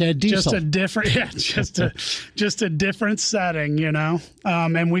 Just add diesel. Just a different, just a different setting, you know.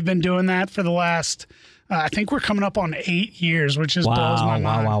 And we've been doing that for the last. I think we're coming up on 8 years, which just blows my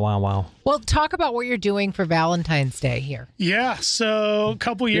mind. Wow. Well, talk about what you're doing for Valentine's Day here. Yeah. So a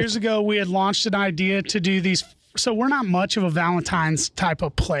couple years ago, we had launched an idea to do these so we're not much of a Valentine's type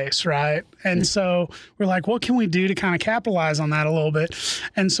of place, right? And so we're like, what can we do to kind of capitalize on that a little bit?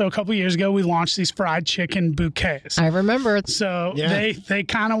 And so a couple of years ago, we launched these fried chicken bouquets. I remember. So they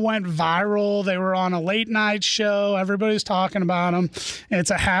kind of went viral. They were on a late night show. Everybody's talking about them.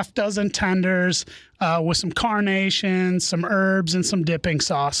 It's a half dozen tenders with some carnations, some herbs, and some dipping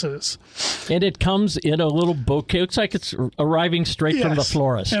sauces. And it comes in a little bouquet. It looks like it's arriving straight from the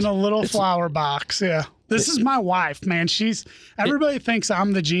florist. In a little flower box, yeah. This is my wife, man. Everybody thinks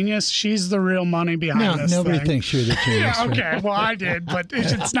I'm the genius. She's the real money behind this nobody thing. thinks you're the genius. Yeah, okay. Well, I did, but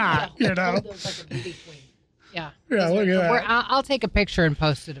it's not, you know. Yeah. Yeah, look at that. I'll take a picture and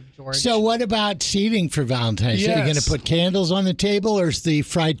post it of George. So what about seating for Valentine's Day? Are you going to put candles on the table, or is the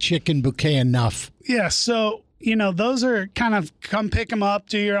fried chicken bouquet enough? Yeah, so, those are kind of come pick them up,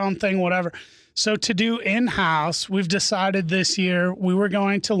 do your own thing, whatever. So to do in-house, we've decided this year we were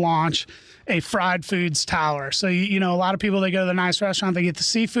going to launch a fried foods tower. So, a lot of people, they go to the nice restaurant, they get the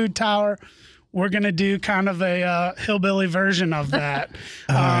seafood tower. We're going to do kind of a hillbilly version of that.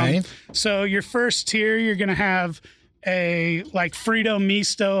 All right. So your first tier, you're going to have a Frito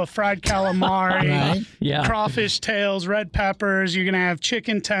misto, a fried calamari, crawfish tails, red peppers. You're going to have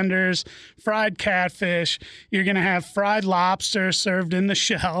chicken tenders, fried catfish. You're going to have fried lobster served in the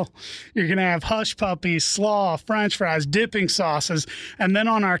shell. You're going to have hush puppies, slaw, French fries, dipping sauces. And then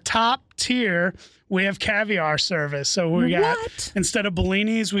on our top tier, we have caviar service. So we got, instead of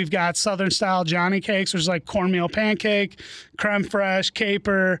bellinis, we've got Southern style Johnny cakes, which is like cornmeal pancake, creme fraiche,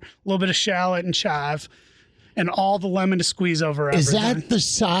 caper, a little bit of shallot and chive, and all the lemon to squeeze over everything. Is that the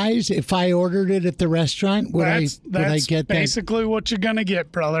size? If I ordered it at the restaurant, would I get that? Basically what you're going to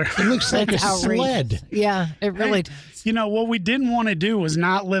get, brother. It looks like a sled. Yeah, it really does. What we didn't want to do was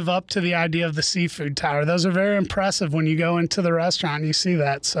not live up to the idea of the seafood tower. Those are very impressive when you go into the restaurant and you see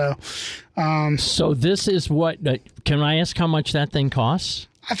that. So, so this is what, can I ask how much that thing costs?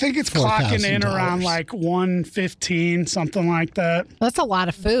 I think it's clocking in around $115, something like that. That's a lot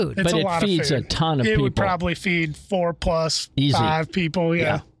of food. It's but a lot it feeds of food. A ton of people. people. It would probably feed 4+ Easy. 5 people.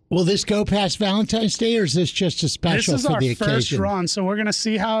 Yeah. Will this go past Valentine's Day, or is this just a special for the occasion? This is our first run, so we're going to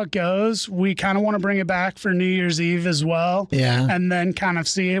see how it goes. We kind of want to bring it back for New Year's Eve as well. Yeah. And then kind of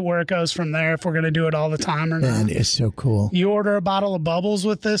see where it goes from there, if we're going to do it all the time or not. Man, it's so cool. You order a bottle of bubbles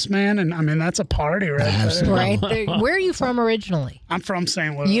with this, man, and I mean, that's a party right there. Right there. Where are you from originally? I'm from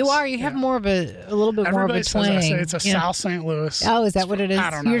St. Louis. You are? You have more of a little bit more of a twang. Everybody says I say it's a South St. Louis. Oh, is that what it is?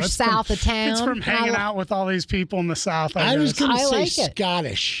 I don't know. You're south of town? It's from hanging out with all these people in the South. I was going to say like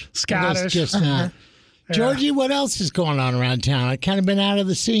Scottish. Scottish. Just not. Georgie, what else is going on around town? I've kind of been out of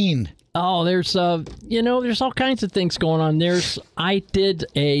the scene. Oh, there's there's all kinds of things going on. I did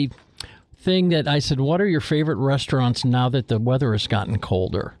a thing that I said, what are your favorite restaurants now that the weather has gotten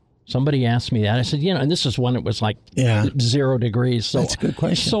colder? Somebody asked me that. I said, and this is when it was 0 degrees. So that's a good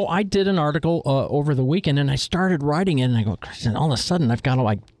question. So I did an article over the weekend, and I started writing it, and I go, and all of a sudden I've got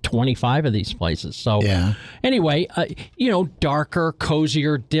 25 of these places. So anyway, darker,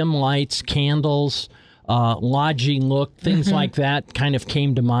 cozier, dim lights, candles, lodging look, things like that kind of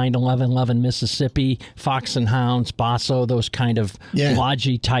came to mind. 1111 Mississippi, Fox and Hounds, Basso, those kind of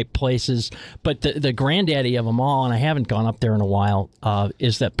lodgy type places. But the granddaddy of them all, and I haven't gone up there in a while,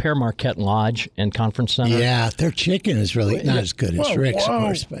 is that Père Marquette Lodge and Conference Center. Yeah, their chicken is really not as good as Rick's, of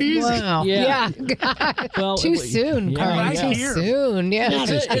course. But. Wow. Yeah. Well, too soon, Carney. Too soon. Yeah.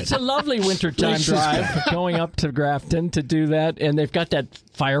 It's a lovely wintertime drive going up to Grafton to do that, and they've got that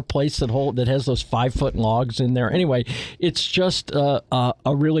fireplace that has those 5-foot logs in there. Anyway, it's just a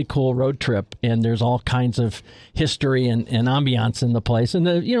really cool road trip, and there's all kinds of history and ambiance in the place, and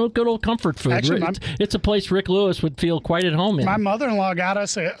the good old comfort food. Actually, it's a place Rick Lewis would feel quite at home in. My mother-in-law got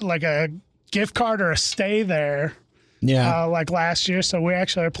us a gift card or a stay there. Yeah, last year. So we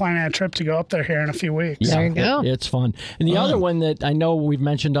actually are planning a trip to go up there here in a few weeks. There you go. It's fun. And the other one that I know we've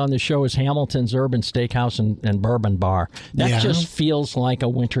mentioned on the show is Hamilton's Urban Steakhouse and Bourbon Bar. That just feels like a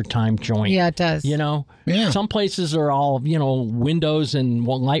wintertime joint. Yeah, it does. Some places are all, windows and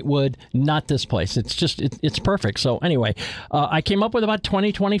light wood. Not this place. It's just, it's perfect. So anyway, I came up with about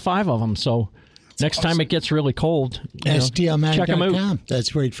 25 of them. So next time it gets really cold, check them out.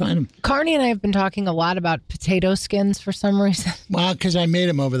 That's where you'd find them. Carney and I have been talking a lot about potato skins for some reason. Well, because I made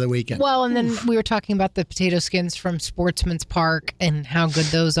them over the weekend. Well, and then we were talking about the potato skins from Sportsman's Park and how good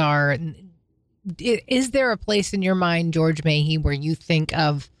those are. Is there a place in your mind, George Mahe, where you think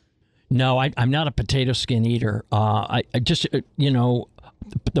of? No, I'm not a potato skin eater. I just,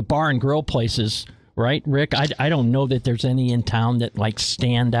 the bar and grill places right, Rick? I don't know that there's any in town that like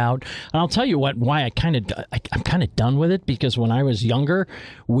stand out. And I'll tell you why I'm kind of done with it, because when I was younger,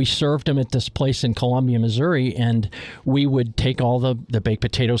 we served them at this place in Columbia, Missouri, and we would take all the baked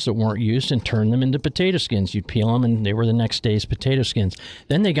potatoes that weren't used and turn them into potato skins. You'd peel them, and they were the next day's potato skins.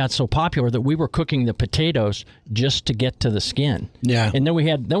 Then they got so popular that we were cooking the potatoes just to get to the skin. Yeah, and then we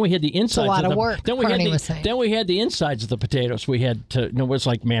had the insides. It's a lot of work. Then we had the insides of the potatoes. We had to. It was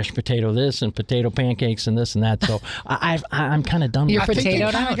like mashed potato this and potato pancakes and this and that. So I'm kind of done with it. I think you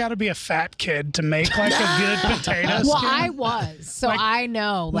kind of got to be a fat kid to make like a good potato skin. Well, I was, so like, I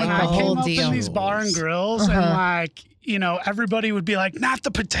know like the When whole I came deal. up in these bar and grills and like, you know, everybody would be like, not the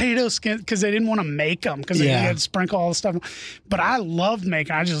potato skin, because they didn't want to make them because they had to sprinkle all the stuff. But I loved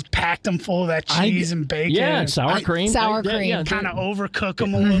making. I just packed them full of that cheese and bacon. Yeah, and sour cream. Sour cream. Yeah, kind of overcook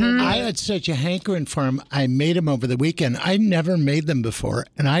them a little bit. I had such a hankering for them. I made them over the weekend. I never made them before,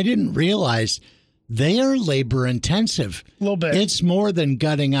 and I didn't realize they are labor intensive. A little bit. It's more than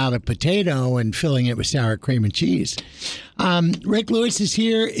gutting out a potato and filling it with sour cream and cheese. Rick Lewis is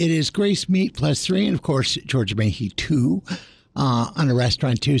here. It is Grace Meat Plus 3, and of course, Georgia Mahe 2 on a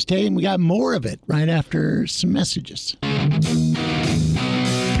Restaurant Tuesday. And we got more of it right after some messages.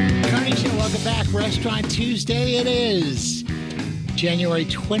 CarneyShow, welcome back. Restaurant Tuesday it is. January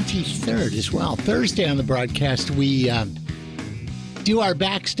 23rd as well. Thursday on the broadcast, we do our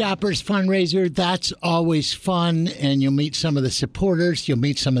Backstoppers fundraiser. That's always fun, and you'll meet some of the supporters. You'll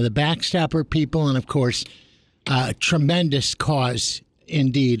meet some of the Backstopper people, and of course, tremendous cause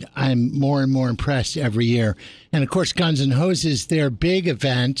indeed. I'm more and more impressed every year. And of course, Guns N' Hoses, their big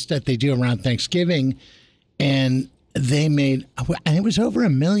event that they do around Thanksgiving, and they made, and it was over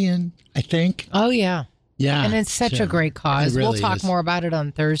 $1 million, I think. Oh yeah, yeah, and it's such a great cause. Really we'll talk more about it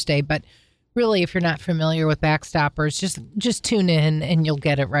on Thursday, but. Really, if you're not familiar with Backstoppers, just tune in and you'll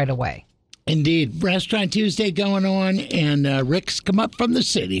get it right away. Indeed. Restaurant Tuesday going on, and Rick's come up from the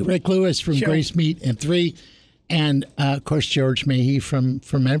city. Rick Lewis from Grace Meat and 3, and, of course, George Mahe from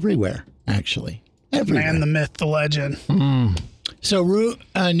everywhere, actually. Everywhere. Man, the myth, the legend. So,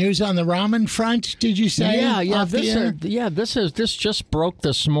 news on the ramen front, did you say? Yeah. This just broke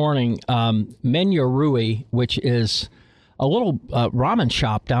this morning. Menyorui, which is a little ramen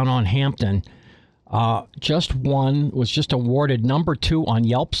shop down on Hampton, was just awarded number 2 on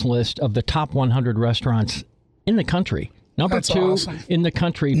Yelp's list of the top 100 restaurants in the country. Number 2 in the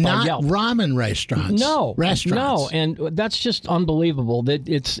country by Yelp. Not ramen restaurants. No. Restaurants. No, and that's just unbelievable. That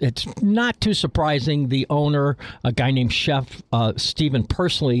it's not too surprising. The owner, a guy named Chef Stephen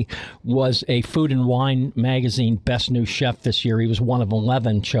Pursley, was a Food and Wine magazine Best New Chef this year. He was one of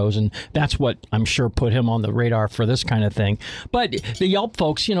 11 chosen. That's what I'm sure put him on the radar for this kind of thing. But the Yelp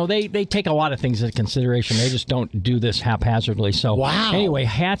folks, you know, they take a lot of things into consideration. They just don't do this haphazardly. So anyway,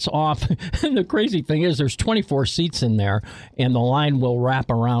 hats off. And the crazy thing is there's 24 seats in there, and the line will wrap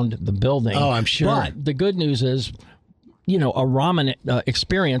around the building. Oh, I'm sure. But the good news is, you know, a ramen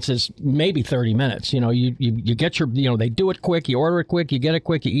experience is maybe 30 minutes. You know, you get your, you know, they do it quick, you order it quick, you get it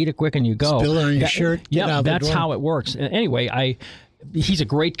quick, you eat it quick, and you go. Spill it on your shirt. Yeah, that's how it works. Anyway, he's a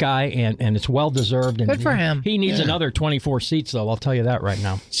great guy, and it's well-deserved. And good for him. He needs another 24 seats, though. I'll tell you that right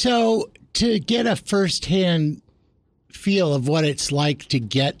now. So to get a firsthand feel of what it's like to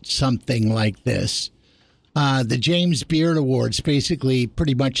get something like this, the James Beard Awards, basically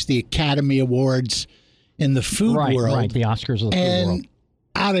pretty much the Academy Awards in the food world. Right, the Oscars of the food world. And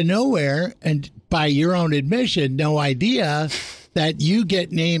out of nowhere, and by your own admission, no idea that you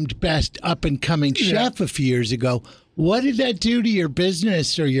get named Best Up-and-Coming Chef a few years ago. What did that do to your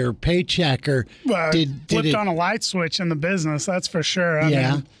business or your paycheck? Or flipped on a light switch in the business, that's for sure. I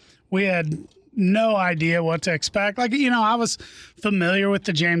mean, we had no idea what to expect. Like, you know, I was familiar with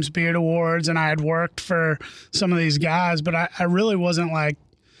the James Beard Awards, and I had worked for some of these guys, but I really wasn't, like,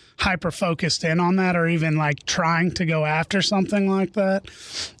 hyper-focused in on that or even, like, trying to go after something like that.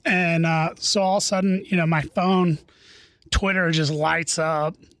 And so all of a sudden, you know, my phone, Twitter just lights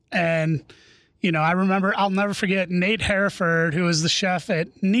up, and you know, I remember, I'll never forget Nate Hereford, who was the chef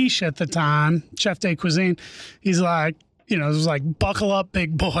at Niche at the time, Chef de Cuisine. He's like, you know, it was like, buckle up,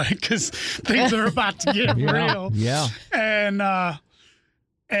 big boy, because things are about to get real. Yeah. And,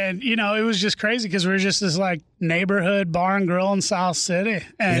 you know, it was just crazy because we were just this, like, neighborhood bar and grill in South City.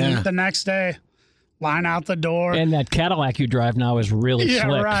 And the next day, line out the door. And that Cadillac you drive now is really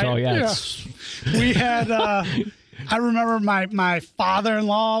slick. Right. So, we had... I remember my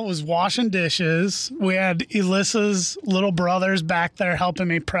father-in-law was washing dishes. We had Alyssa's little brothers back there helping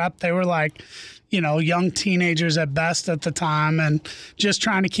me prep. They were like, you know, young teenagers at best at the time and just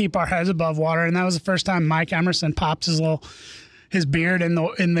trying to keep our heads above water. And that was the first time Mike Emerson popped his little his beard in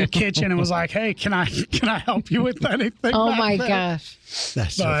the kitchen and was like, "Hey, can I help you with anything?" Oh back my there? gosh.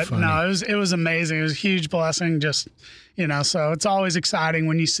 That's so But funny. no, it was amazing. It was a huge blessing. Just so it's always exciting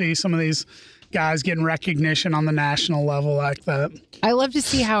when you see some of these guys getting recognition on the national level like that. I love to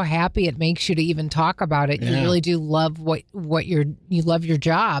see how happy it makes you to even talk about it. You Yeah. really do love you love your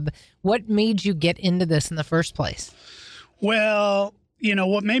job. What made you get into this in the first place? Well,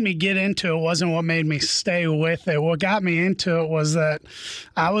 what made me get into it wasn't what made me stay with it. What got me into it was that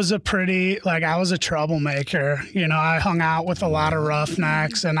I was a troublemaker. I hung out with a lot of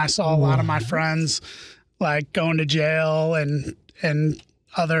roughnecks, and I saw a lot of my friends like going to jail and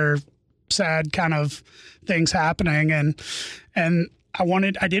other sad kind of things happening. And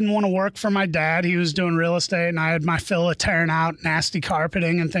I didn't want to work for my dad. He was doing real estate, and I had my fill of tearing out nasty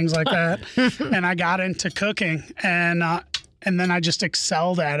carpeting and things like that. And I got into cooking, and then I just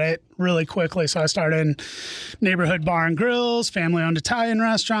excelled at it really quickly. So I started in neighborhood bar and grills, family-owned Italian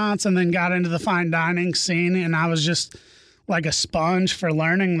restaurants, and then got into the fine dining scene. And I was just like a sponge for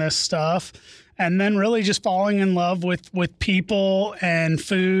learning this stuff. And then really just falling in love with people and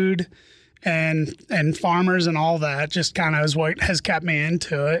food and farmers and all that just kind of is what has kept me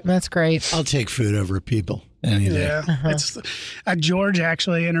into it. That's great. I'll take food over people any day. Yeah. It's George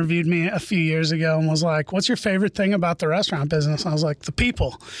actually interviewed me a few years ago and was like, "What's your favorite thing about the restaurant business?" I was like, "The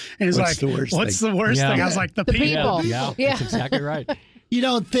people." And he's What's like, the worst "What's thing?" the worst Yeah. thing?" I was like, the people. Yeah, Yeah. that's exactly right. You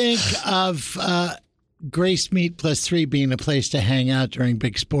don't think of Grace Meat Plus 3 being a place to hang out during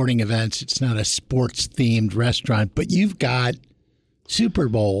big sporting events. It's not a sports-themed restaurant, but you've got Super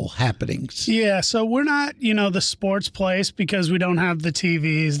Bowl happenings. Yeah, so we're not, the sports place because we don't have the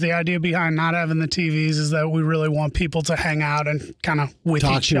TVs. The idea behind not having the TVs is that we really want people to hang out and kind of with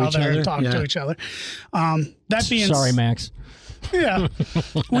Talk each to other each other, and talk yeah. to each other. That being Sorry, Max. Yeah.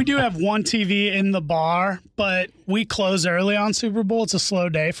 We do have one TV in the bar, but we close early on Super Bowl. It's a slow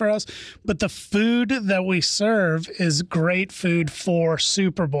day for us. But the food that we serve is great food for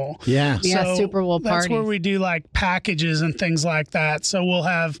Super Bowl. Yeah. Yeah, Super Bowl That's where parties. we do like packages and things like that. So we'll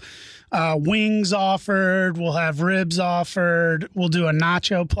have wings offered. We'll have ribs offered. We'll do a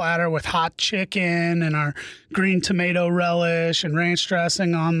nacho platter with hot chicken and our green tomato relish and ranch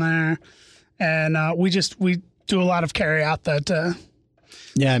dressing on there. And we do a lot of carry out that.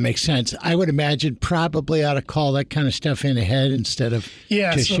 Yeah, it makes sense. I would imagine probably ought to call that kind of stuff in ahead instead of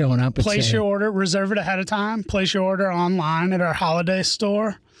just so showing up and place saying, your order, reserve it ahead of time. Place your order online at our holiday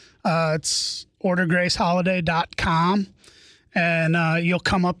store. It's ordergraceholiday.com. And you'll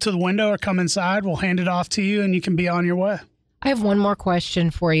come up to the window or come inside. We'll hand it off to you, and you can be on your way. I have one more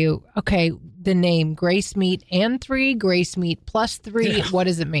question for you. Okay, the name Grace Meat and 3, Grace Meat plus 3. Yeah. What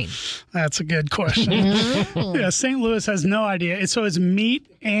does it mean? That's a good question. Yeah, St. Louis has no idea. So it's meat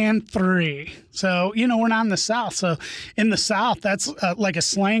and 3. So, we're not in the South. So in the South, that's like a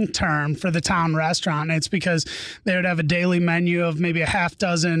slang term for the town restaurant. And it's because they would have a daily menu of maybe a half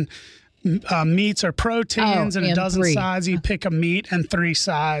dozen meats or proteins and a dozen 3 sides. You pick a meat and 3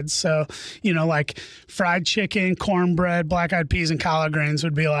 sides. So, like fried chicken, cornbread, black-eyed peas, and collard greens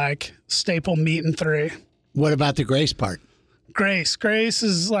would be like staple meat and 3. what about the grace part? Grace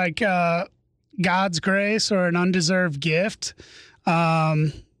is like God's grace or an undeserved gift.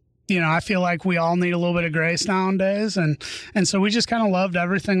 I feel like we all need a little bit of grace nowadays. And so we just kind of loved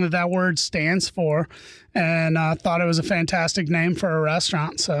everything that word stands for and thought it was a fantastic name for a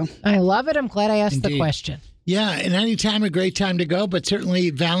restaurant. So I love it. I'm glad I asked the Indeed. question. Yeah, and anytime a great time to go, but certainly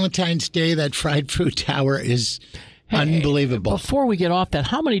Valentine's Day, that fried food tower is unbelievable. Before we get off that,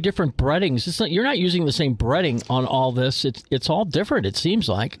 how many different breadings? You're not using the same breading on all this. It's all different, it seems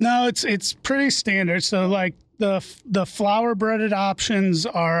like. no, it's pretty standard. So like the flour breaded options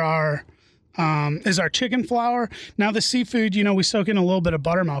are is our chicken flour. Now the seafood, we soak in a little bit of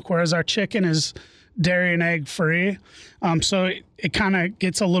buttermilk, whereas our chicken is dairy and egg free. So it kind of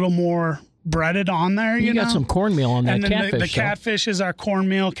gets a little more breaded on there. You got some cornmeal on that and then catfish. the catfish is our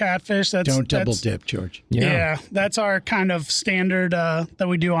cornmeal catfish. Don't double dip, George. Yeah, that's our kind of standard that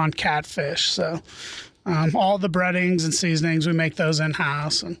we do on catfish. So all the breadings and seasonings, we make those in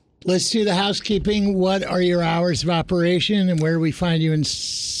house. And Let's do the housekeeping. What are your hours of operation, and where do we find you in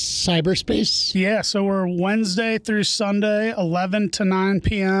cyberspace? yeah, so we're Wednesday through Sunday, 11 to 9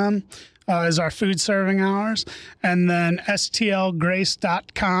 p.m. Is our food serving hours. And then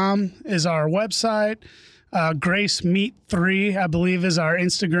stlgrace.com is our website. Grace Meat 3, I believe, is our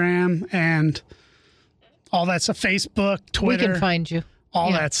Instagram, and all that's a Facebook, Twitter. We can find you.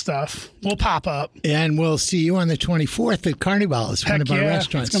 All that stuff. We'll pop up. And we'll see you on the 24th at Carnival. It's one Heck of our yeah.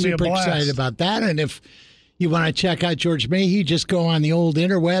 restaurants. It's gonna be a Super blast. excited about that. And if You want to check out George Mahe, just go on the old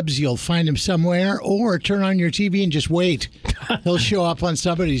interwebs. You'll find him somewhere, or turn on your TV and just wait. He'll show up on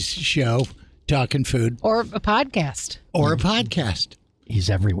somebody's show talking food. Or a podcast. He's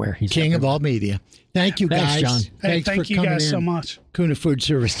everywhere. He's King everywhere. of all media. Thank you, Thanks, guys. John. Hey, thank for you coming guys in. so much. Kuna Food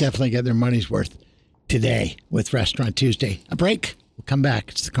Service definitely get their money's worth today with Restaurant Tuesday. A break. We'll come back.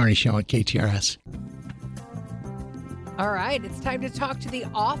 It's the Carney Show on KTRS. All right, it's time to talk to the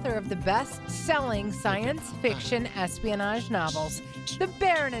author of the best-selling science fiction espionage novels, The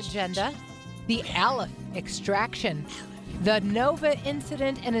Barren Agenda, The Aleph Extraction, The Nova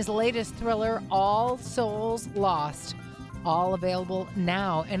Incident, and his latest thriller, All Souls Lost. All available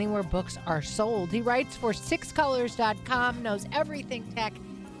now anywhere books are sold. He writes for sixcolors.com, knows everything tech.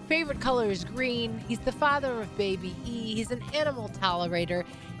 Favorite color is green. He's the father of baby E. He's an animal tolerator.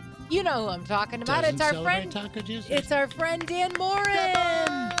 You know who I'm talking about. Doesn't It's our celebrate friend. Taco Tuesday? It's our friend Dan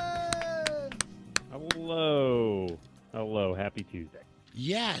Moren. Hello. Happy Tuesday.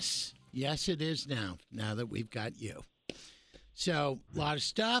 Yes, it is now that we've got you. So, a lot of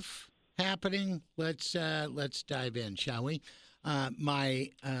stuff happening. Let's dive in, shall we? My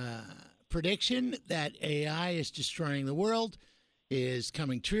prediction that AI is destroying the world is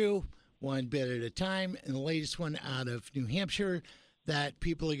coming true one bit at a time. And the latest one out of New Hampshire, that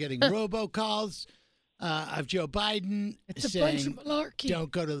people are getting robocalls of Joe Biden saying, bunch of malarkey.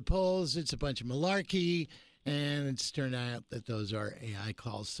 Don't go to the polls. It's a bunch of malarkey. And it's turned out that those are AI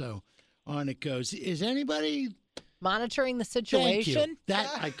calls. So on it goes. Is anybody Monitoring the Thank situation? you. That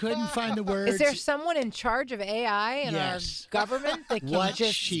I couldn't find the words. Is there someone in charge of AI in Yes. our government that can what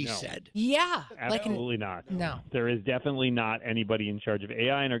just... she No. said? Yeah. Absolutely not. No. There is definitely not anybody in charge of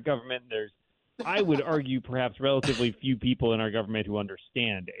AI in our government. There's, I would argue, perhaps relatively few people in our government who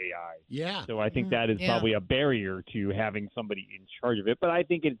understand AI. Yeah. So I think that is yeah. probably a barrier to having somebody in charge of it. But I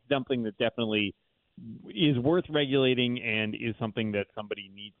think it's something that definitely is worth regulating and is something that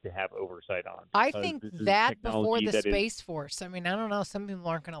somebody needs to have oversight on. I because think this is that before technology the that is- Space Force. I mean, I don't know. Some people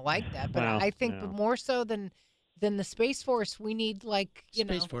aren't going to like that, but Well, I think no. more so than the Space Force, we need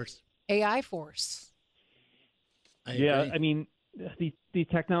Space Force. AI Force. I Yeah, agree. I mean, these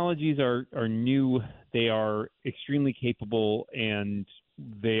technologies are new. They are extremely capable, and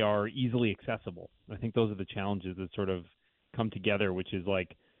they are easily accessible. I think those are the challenges that sort of come together, which is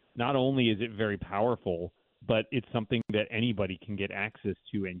like, not only is it very powerful, but it's something that anybody can get access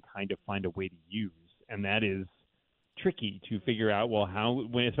to and kind of find a way to use. And that is tricky to figure out, well, how,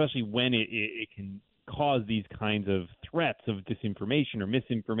 especially when it can cause these kinds of threats of disinformation or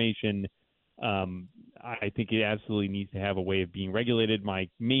misinformation. I think it absolutely needs to have a way of being regulated. My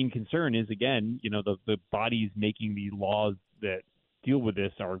main concern is, again, the bodies making the laws that deal with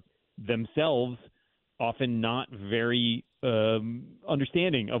this are themselves often not very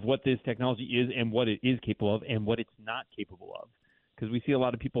understanding of what this technology is and what it is capable of and what it's not capable of. Because we see a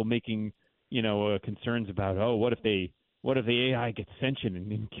lot of people making, concerns about, what if the AI gets sentient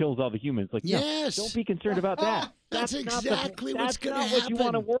and kills all the humans? Like, Yes. no, don't be concerned about that. That's exactly what's going to That's not what you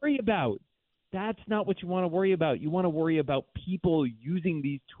want to happen. worry about. That's not what you want to worry about. You want to worry about people using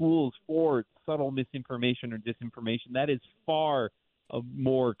these tools for subtle misinformation or disinformation. That is far a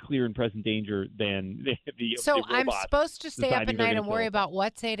more clear and present danger than the So the I'm robots supposed to stay up deciding at they're night gonna and worry kill us. about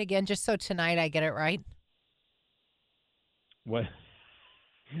what? Say it again, just so tonight I get it right. What?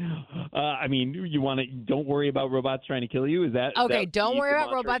 I mean, don't worry about robots trying to kill you. Is that Okay, that don't the worry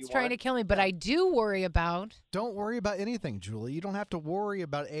about mantra robots you trying want? to kill me, but I do worry about... Don't worry about anything, Julie. You don't have to worry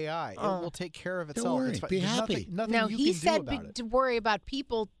about AI. Oh. It will take care of Don't itself. worry. It's fine. Be There's happy. Nothing Now, you he can said do about it. to worry about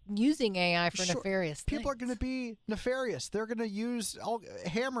people using AI for Sure. nefarious things. People are going to be nefarious. They're going to use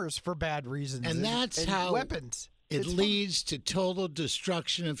hammers for bad reasons. And that's how weapons. It It's fine. leads to total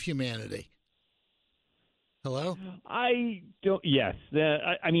destruction of humanity. Hello? I don't. Yes,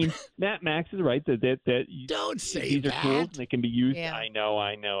 I mean, Max is right that Don't say these that. are tools and they can be used. Yeah. I know.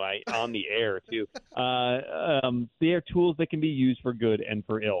 On the air too. They are tools that can be used for good and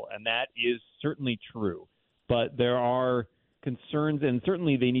for ill, and that is certainly true. But there are concerns, and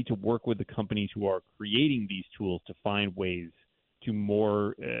certainly they need to work with the companies who are creating these tools to find ways to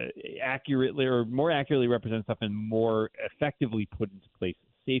more accurately represent stuff and more effectively put into place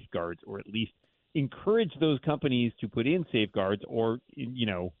safeguards, or at least encourage those companies to put in safeguards, or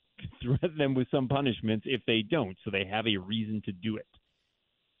threaten them with some punishments if they don't, so they have a reason to do it.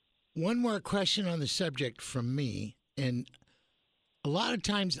 One more question on the subject from me, and a lot of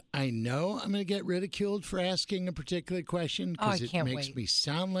times I know I'm going to get ridiculed for asking a particular question Oh, I because it can't makes wait. me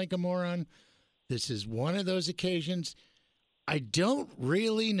sound like a moron. This is one of those occasions. I don't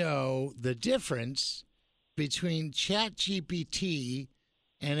really know the difference between ChatGPT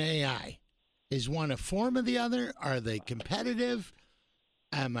and AI. Is one a form of the other? Are they competitive?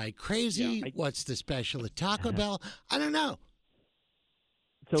 Am I crazy? What's the special at Taco Bell? I don't know.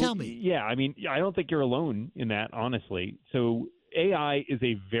 So, Tell me. Yeah, I mean, I don't think you're alone in that, honestly. So AI is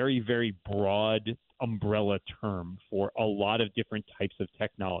a very, very broad umbrella term for a lot of different types of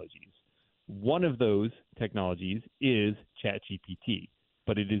technologies. One of those technologies is ChatGPT,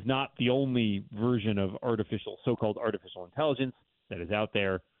 but it is not the only version of so-called artificial intelligence that is out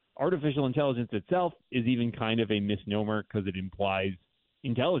there. Artificial intelligence itself is even kind of a misnomer because it implies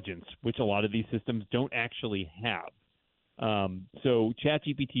intelligence, which a lot of these systems don't actually have. So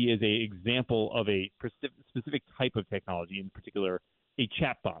ChatGPT is an example of a specific type of technology, in particular a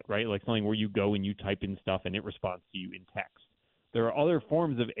chatbot, right? Like something where you go and you type in stuff and it responds to you in text. There are other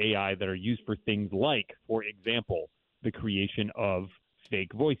forms of AI that are used for things like, for example, the creation of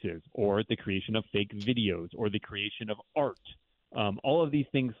fake voices or the creation of fake videos or the creation of art. All of these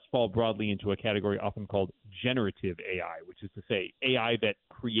things fall broadly into a category often called generative AI, which is to say AI that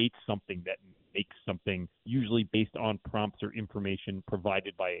creates something, that makes something, usually based on prompts or information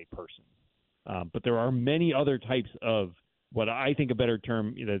provided by a person. But there are many other types of what I think a better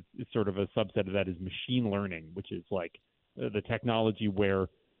term that is sort of a subset of that is machine learning, which is like the technology where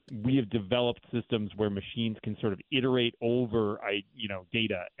we have developed systems where machines can sort of iterate over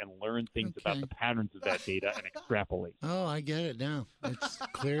data and learn things about the patterns of that data and extrapolate. Oh, I get it now. It's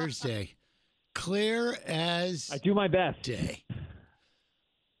clear as day. Clear as I do my best. Day.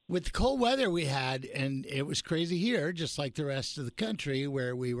 With the cold weather we had, and it was crazy here, just like the rest of the country,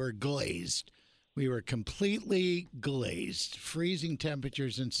 where we were glazed. We were completely glazed, freezing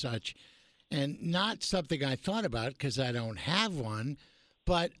temperatures and such. And not something I thought about because I don't have one,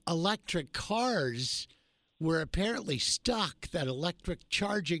 but electric cars were apparently stuck, that electric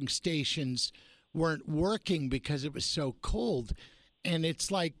charging stations weren't working because it was so cold. And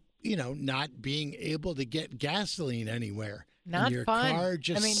it's like, not being able to get gasoline anywhere. Not and your fun. car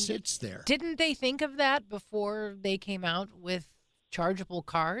just sits there. Didn't they think of that before they came out with chargeable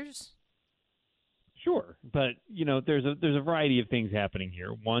cars? Sure, but there's a variety of things happening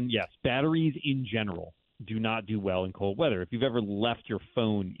here. One, yes, batteries in general do not do well in cold weather. If you've ever left your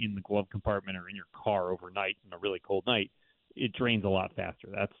phone in the glove compartment or in your car overnight on a really cold night, it drains a lot faster.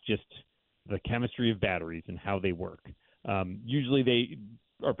 That's just the chemistry of batteries and how they work. Usually they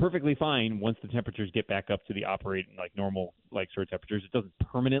are perfectly fine once the temperatures get back up to the operating normal sort of temperatures. It doesn't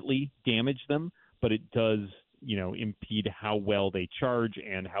permanently damage them, but it does impede how well they charge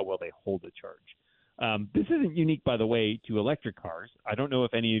and how well they hold a charge. This isn't unique, by the way, to electric cars. I don't know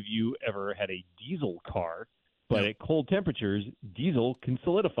if any of you ever had a diesel car, but at cold temperatures, diesel can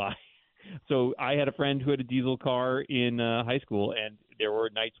solidify. So I had a friend who had a diesel car in high school, and there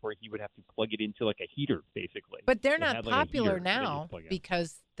were nights where he would have to plug it into like a heater, basically. But they're not popular now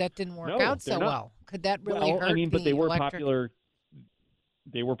because that didn't work out so well. Could that really hurt but they were electric? popular.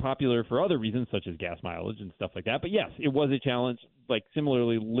 They were popular for other reasons, such as gas mileage and stuff like that. But yes, it was a challenge,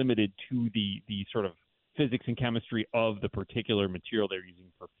 similarly limited to the sort of physics and chemistry of the particular material they're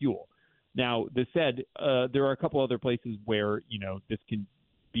using for fuel. Now, this said, there are a couple other places where, this can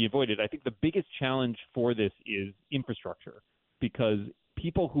be avoided. I think the biggest challenge for this is infrastructure, because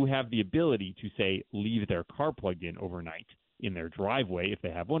people who have the ability to, say, leave their car plugged in overnight in their driveway, if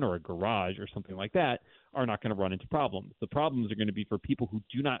they have one, or a garage or something like that, are not going to run into problems. The problems are going to be for people who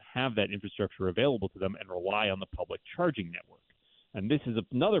do not have that infrastructure available to them and rely on the public charging network. And this is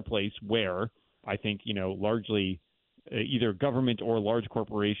another place where I think, largely either government or large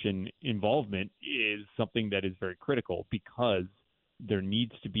corporation involvement is something that is very critical, because there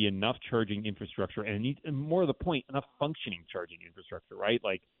needs to be enough charging infrastructure and more to the point, enough functioning charging infrastructure, right?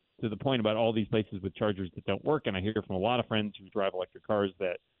 Like to the point about all these places with chargers that don't work. And I hear from a lot of friends who drive electric cars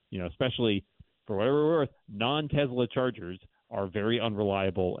that, especially for whatever we're worth, non-Tesla chargers are very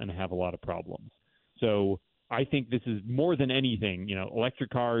unreliable and have a lot of problems. So I think this is more than anything, electric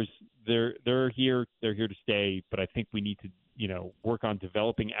cars, they're here to stay, but I think we need to, work on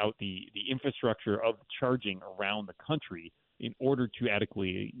developing out the infrastructure of charging around the country in order to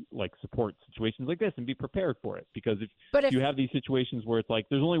adequately support situations like this and be prepared for it. Because if you have these situations where it's like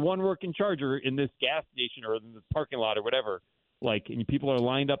there's only one working charger in this gas station or in the parking lot or whatever, and people are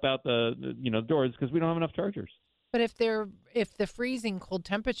lined up out the doors because we don't have enough chargers. But if the freezing cold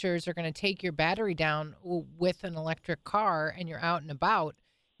temperatures are going to take your battery down with an electric car and you're out and about,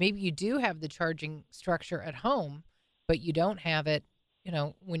 maybe you do have the charging structure at home, but you don't have it,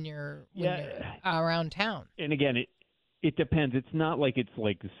 when you're around town. And again, It depends. It's not like it's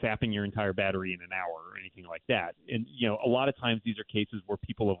like sapping your entire battery in an hour or anything like that. And, a lot of times these are cases where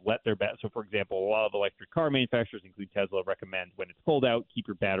people have let their battery. So, for example, a lot of electric car manufacturers, including Tesla, recommend when it's cold out, keep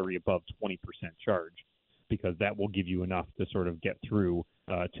your battery above 20% charge, because that will give you enough to sort of get through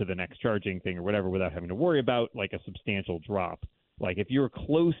to the next charging thing or whatever without having to worry about like a substantial drop. Like if you're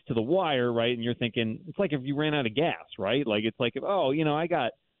close to the wire, right, and you're thinking, it's like if you ran out of gas, right? Like it's like,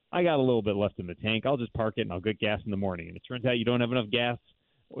 I got a little bit left in the tank. I'll just park it and I'll get gas in the morning. And it turns out you don't have enough gas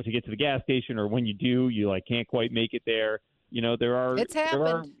to get to the gas station, or when you do, you like can't quite make it there. There are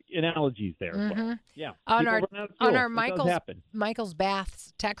analogies there. Mm-hmm. But, yeah. On our Michael's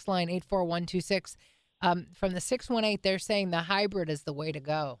Baths text line 84126 from the 618, they're saying the hybrid is the way to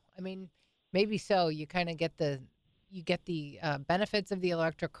go. I mean, maybe so. You kind of get the benefits of the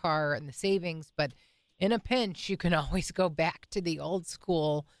electric car and the savings, but in a pinch, you can always go back to the old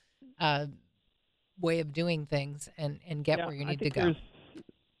school way of doing things and get where you need to go.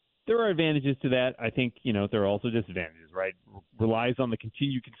 There are advantages to that. I think, there are also disadvantages, right? Relies on the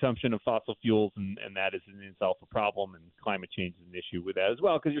continued consumption of fossil fuels, and that is in itself a problem, and climate change is an issue with that as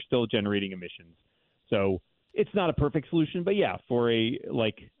well, because you're still generating emissions. So it's not a perfect solution, but yeah,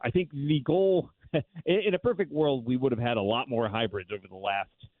 I think the goal, in a perfect world, we would have had a lot more hybrids over the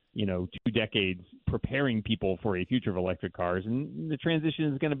last 2 decades, preparing people for a future of electric cars, and the transition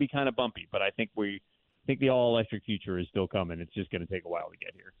is going to be kind of bumpy. But I think the all-electric future is still coming. It's just going to take a while to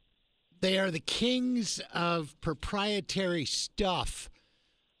get here. They are the kings of proprietary stuff.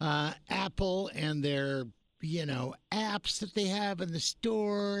 Apple and their, apps that they have in the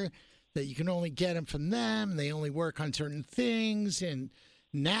store that you can only get them from them. They only work on certain things. And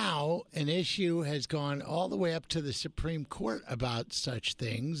now an issue has gone all the way up to the Supreme Court about such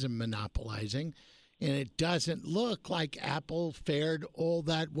things and monopolizing. And it doesn't look like Apple fared all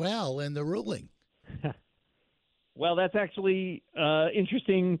that well in the ruling. Well, that's actually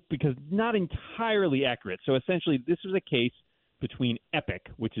interesting, because not entirely accurate. So essentially, this was a case between Epic,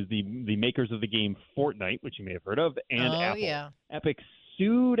 which is the makers of the game Fortnite, which you may have heard of, and Apple. Yeah. Epic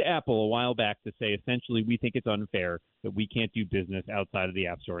sued Apple a while back to say, essentially, we think it's unfair that we can't do business outside of the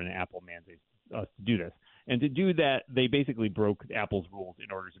App Store, and Apple mandates us to do this. And to do that, they basically broke Apple's rules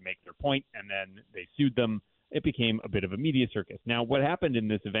in order to make their point, and then they sued them. It became a bit of a media circus. Now, what happened in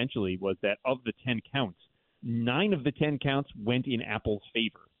this eventually was that of the 10 counts, 9 of the 10 counts went in Apple's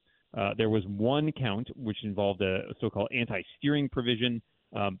favor. There was one count which involved a so-called anti-steering provision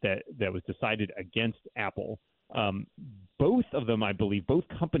that was decided against Apple. Both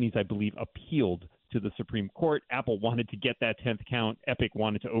companies, I believe, appealed to the Supreme Court. Apple wanted to get that 10th count. Epic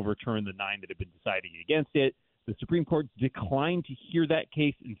wanted to overturn the 9 that had been deciding against it. The Supreme Court declined to hear that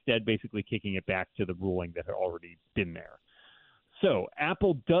case, instead basically kicking it back to the ruling that had already been there. So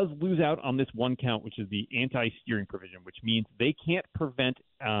Apple does lose out on this one count, which is the anti-steering provision, which means they can't prevent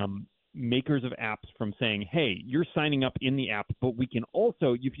makers of apps from saying, hey, you're signing up in the app, but we can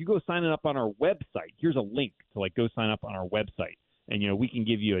also, if you go sign up on our website, here's a link to go sign up on our website. And, we can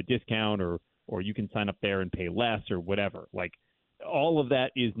give you a discount or you can sign up there and pay less or whatever. All of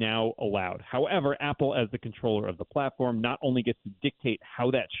that is now allowed. However, Apple, as the controller of the platform, not only gets to dictate how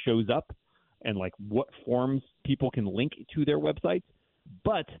that shows up and what forms people can link to their websites,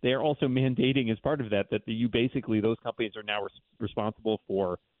 but they're also mandating as part of that you basically, those companies are now responsible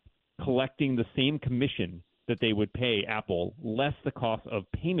for collecting the same commission that they would pay Apple, less the cost of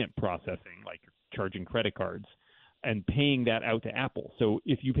payment processing, like charging credit cards, and paying that out to Apple. So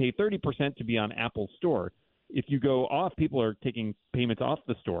if you pay 30% to be on Apple's store, if you go off, people are taking payments off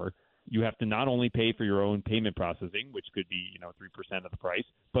the store, you have to not only pay for your own payment processing, which could be 3% of the price,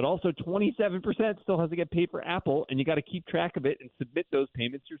 but also 27% still has to get paid for Apple, and you got to keep track of it and submit those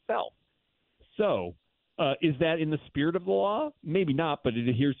payments yourself. So is that in the spirit of the law? Maybe not, but it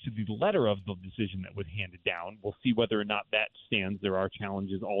adheres to the letter of the decision that was handed down. We'll see whether or not that stands. There are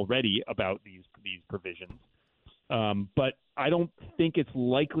challenges already about these provisions. But I don't think it's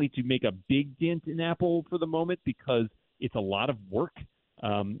likely to make a big dent in Apple for the moment, because it's a lot of work.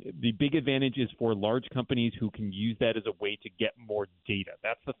 The big advantage is for large companies who can use that as a way to get more data.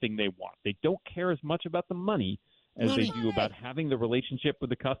 That's the thing they want. They don't care as much about the money as they do about having the relationship with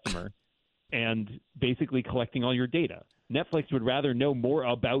the customer and basically collecting all your data. Netflix would rather know more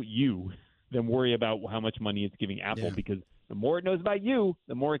about you than worry about how much money it's giving Apple, because the more it knows about you,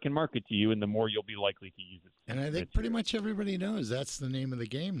 the more it can market to you, and the more you'll be likely to use it. And I think pretty much everybody knows that's the name of the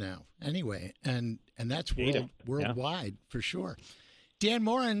game now anyway, and that's worldwide for sure. Dan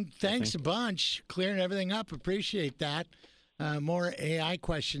Moren, thanks a bunch, clearing everything up. Appreciate that. More AI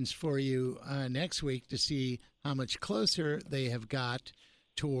questions for you next week to see how much closer they have got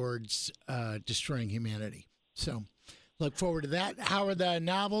towards destroying humanity. So Look forward to that. How are the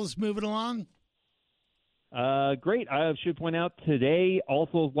novels moving along? Great. I should point out today, All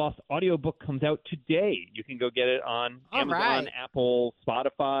Souls Lost audiobook comes out today. You can go get it on Amazon, Apple,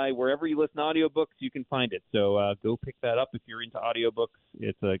 Spotify, wherever you listen to audiobooks, you can find it. So go pick that up if you're into audiobooks.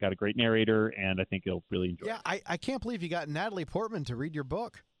 It's got a great narrator, and I think you'll really enjoy it. Yeah, I can't believe you got Natalie Portman to read your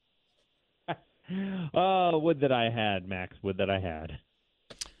book. Oh, would that I had, Max. Would that I had.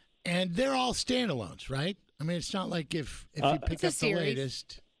 And they're all standalones, right? I mean, it's not like if you pick up the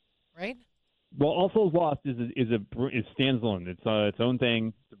latest. Right? Well, All Souls Lost is stands alone. It's its own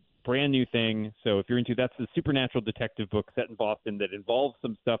thing, it's a brand new thing. So if you're into that's the supernatural detective book set in Boston that involves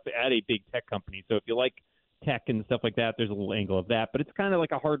some stuff at a big tech company. So if you like tech and stuff like that, there's a little angle of that. But it's kind of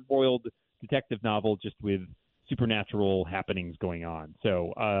like a hard-boiled detective novel, just with supernatural happenings going on.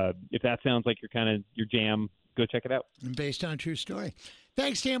 So if that sounds like your jam, go check it out. And based on a true story.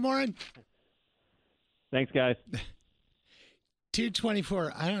 Thanks, Dan Moren. Thanks, guys.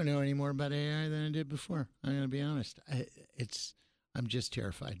 224. I don't know any more about AI than I did before. I'm going to be honest. I'm just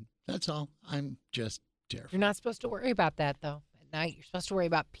terrified. That's all. I'm just terrified. You're not supposed to worry about that, though. At night, you're supposed to worry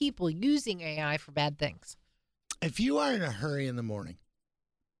about people using AI for bad things. If you are in a hurry in the morning,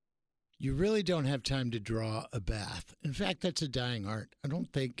 you really don't have time to draw a bath. In fact, that's a dying art. I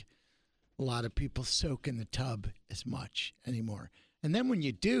don't think a lot of people soak in the tub as much anymore. And then when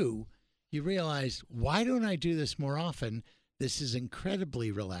you do, you realize, why don't I do this more often? This is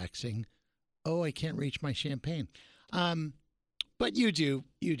incredibly relaxing. Oh, I can't reach my champagne. But you do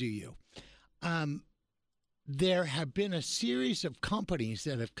you. There have been a series of companies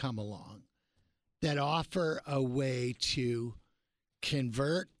that have come along that offer a way to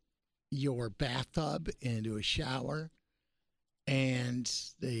convert your bathtub into a shower, and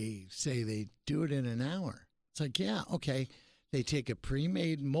they say they do it in an hour. It's like, yeah, okay. They take a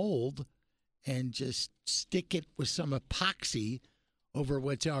pre-made mold and just stick it with some epoxy over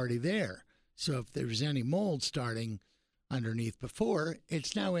what's already there. So if there's any mold starting underneath before,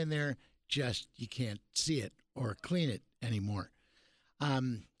 it's now in there, just you can't see it or clean it anymore.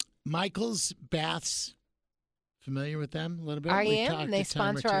 Michael's Baths, familiar with them a little bit? I am. They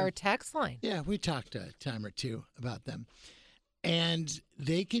sponsor our text line. Yeah, we talked a time or two about them. And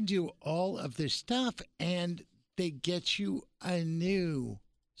they can do all of this stuff, and they get you a new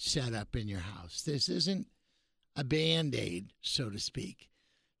setup in your house. This isn't a Band-Aid, so to speak.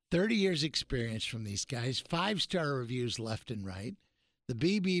 30 years experience from these guys, 5-star reviews left and right. The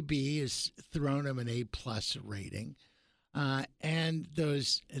BBB has thrown them an A+ rating. And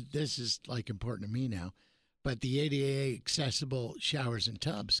this is like important to me now, but the ADA accessible showers and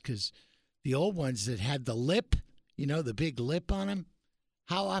tubs, because the old ones that had the lip, the big lip on them,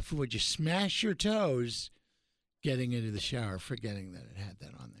 how often would you smash your toes getting into the shower, forgetting that it had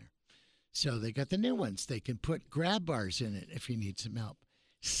that on there? So they got the new ones. They can put grab bars in it if you need some help.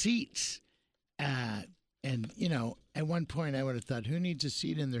 Seats. And, at one point I would have thought, who needs a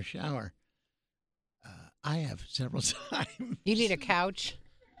seat in their shower? I have several times. You need a couch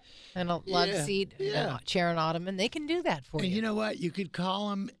and a love seat, and a chair and ottoman. They can do that for you. And you know what? You could call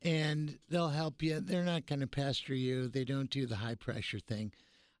them and they'll help you. They're not going to pester you. They don't do the high pressure thing.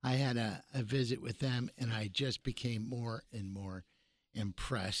 I had a visit with them, and I just became more and more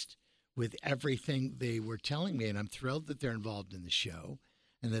impressed with everything they were telling me. And I'm thrilled that they're involved in the show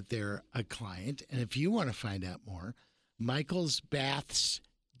and that they're a client. And if you want to find out more,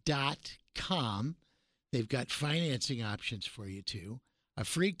 michaelsbaths.com. They've got financing options for you, too. A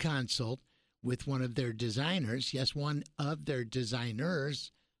free consult with one of their designers. Yes, one of their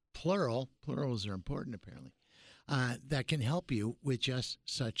designers, plural. Plurals are important, apparently. That can help you with just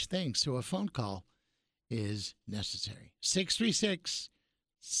such things. So a phone call is necessary.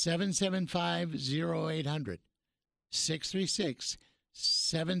 636-775-0800.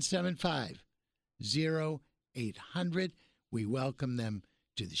 636-775-0800. We welcome them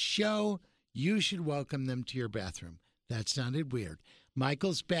to the show. You should welcome them to your bathroom. That sounded weird.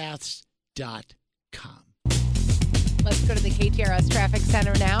 michaelsbaths.com. Let's go to the KTRS Traffic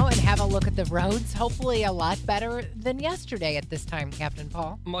Center now and have a look at the roads. Hopefully a lot better than yesterday at this time, Captain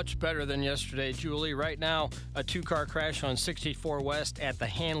Paul. Much better than yesterday, Julie. Right now, a 2-car crash on 64 West at the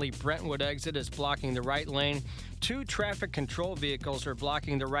Hanley-Brentwood exit is blocking the right lane. 2 traffic control vehicles are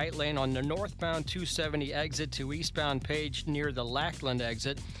blocking the right lane on the northbound 270 exit to eastbound Page near the Lackland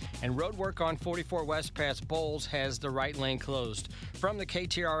exit. And road work on 44 West past Bowles has the right lane closed. From the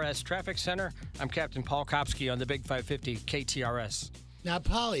KTRS Traffic Center, I'm Captain Paul Kopsky on the Big 550 KTRS. Now,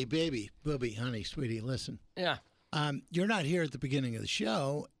 Polly, baby, booby, honey, sweetie, listen. Yeah. You're not here at the beginning of the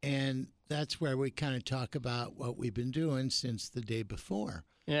show, and that's where we kind of talk about what we've been doing since the day before.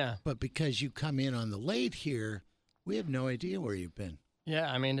 Yeah. But because you come in on the late here, We have no idea where you've been. Yeah,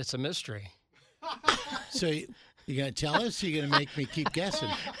 I mean, it's a mystery. So you going to tell us? Or you going to make me keep guessing?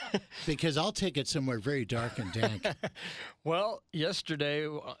 Because I'll take it somewhere very dark and dank. Well, yesterday,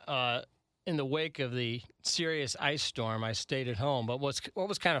 in the wake of the serious ice storm, I stayed at home. But what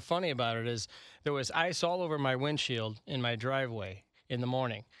was kind of funny about it is there was ice all over my windshield in my driveway in the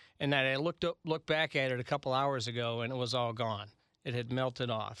morning. And then I looked back at it a couple hours ago, and it was all gone. It had melted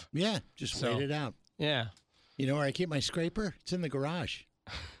off. Yeah, just wait it out. Yeah. You know where I keep my scraper? It's in the garage.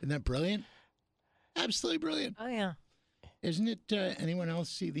 Isn't that brilliant? Absolutely brilliant. Oh, yeah. Isn't it? Anyone else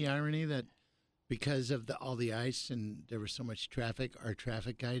see the irony that because of all the ice and there was so much traffic, our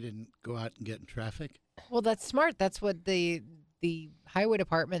traffic guy didn't go out and get in traffic? Well, that's smart. That's what the highway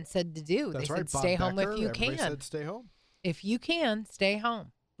department said to do. That's they right. said stay home if you Everybody can. said stay home. If you can, stay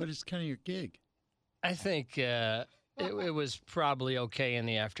home. But it's kind of your gig. I think it was probably okay in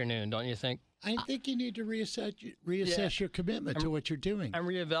the afternoon, don't you think? I think you need to reassess your commitment to what you're doing. I'm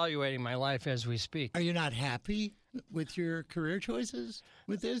reevaluating my life as we speak. Are you not happy with your career choices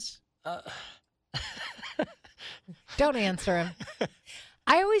with this? Don't answer him.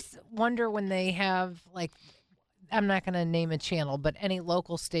 I always wonder when they have, like, I'm not going to name a channel, but any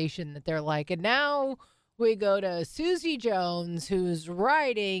local station that they're like, and now we go to Susie Jones, who's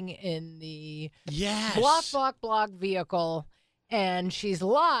riding in the block vehicle, and she's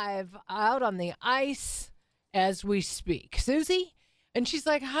live out on the ice as we speak. Susie? And she's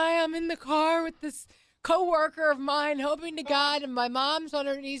like, hi, I'm in the car with this coworker of mine, hoping to God, and my mom's on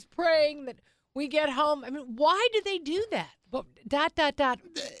her knees praying that we get home. I mean, why do they do that? But ...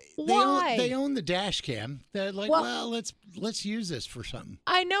 Why? They own the dash cam. They're like, well, let's use this for something.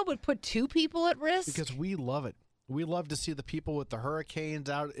 I know, but put two people at risk? Because we love it. We love to see the people with the hurricanes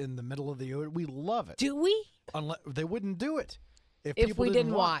out in the middle of the ocean. We love it. Do we? Unless they wouldn't do it if we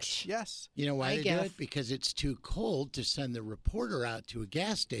didn't watch. Yes. You know why they do it? Because it's too cold to send the reporter out to a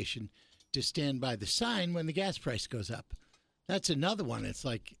gas station to stand by the sign when the gas price goes up. That's another one. It's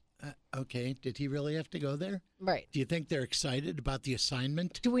like, okay, did he really have to go there? Right. Do you think they're excited about the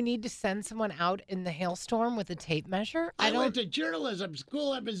assignment? Do we need to send someone out in the hailstorm with a tape measure? I went to journalism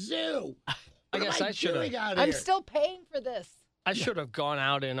school at Mizzou. I guess I should have. I'm still paying for this. I should have gone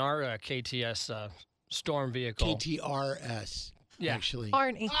out in our KTS storm vehicle. KTRS, actually.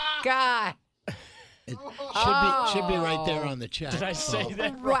 Arnie, God. It should be right there on the check. Did I say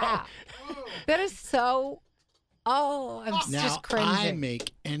that wrong? Wow. That is so... Oh, I'm just cringing. I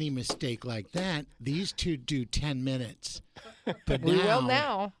make any mistake like that, these two do 10 minutes. But we will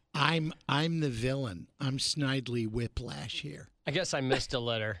now. I'm the villain. I'm Snidely Whiplash here. I guess I missed a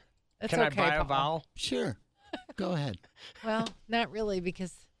letter. That's Can okay, I buy a Paul. vowel? Sure. Go ahead. Well, not really,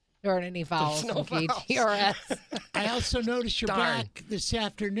 because there aren't any vowels There's no in KTRS. I also noticed you're back this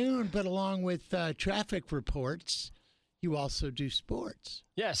afternoon, but along with traffic reports, you also do sports.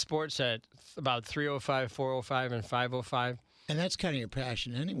 Yeah, sports at about 3:05, 4:05, and 5:05. And that's kind of your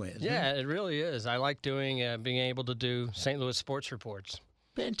passion anyway, isn't it? Yeah, it really is. I like doing, being able to do St. Louis sports reports.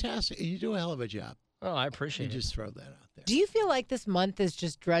 Fantastic. And you do a hell of a job. Oh, I appreciate it. Just throw that out there. Do you feel like this month is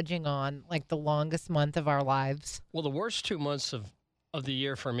just drudging on, like the longest month of our lives? Well, the worst 2 months of the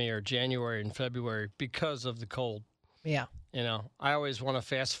year for me are January and February because of the cold. Yeah. You know, I always want to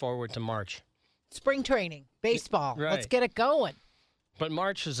fast forward to March. Spring training, baseball. Right. Let's get it going. But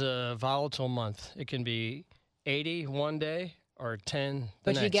March is a volatile month. It can be 80 one day or 10 the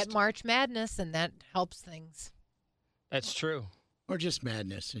But next. you get March Madness, and that helps things. That's true. Or just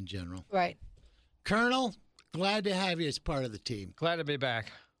madness in general. Right. Colonel, glad to have you as part of the team. Glad to be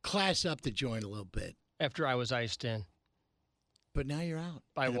back. Class up the joint a little bit. After I was iced in. But now you're out.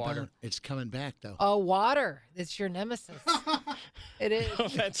 By water. It's coming back, though. Oh, water. It's your nemesis. It is. Oh,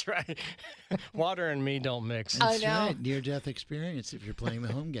 that's right. Water and me don't mix. That's I know. right. Near-death experience if you're playing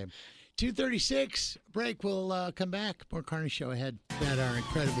the home game. 2:36 break. We'll come back. More Carney Show ahead. That are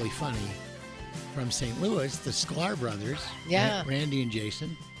incredibly funny from St. Louis. The Sklar brothers. Yeah. Randy and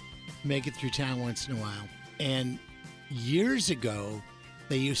Jason make it through town once in a while. And years ago,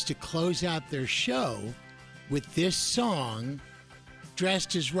 they used to close out their show with this song,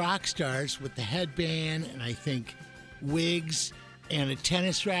 dressed as rock stars with the headband and I think wigs and a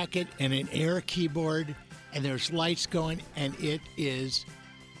tennis racket and an air keyboard, and there's lights going, and it is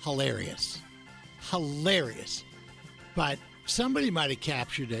hilarious. Hilarious. But somebody might have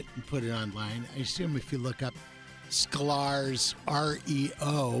captured it and put it online. I assume if you look up Sklar's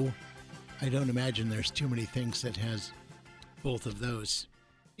REO, I don't imagine there's too many things that has both of those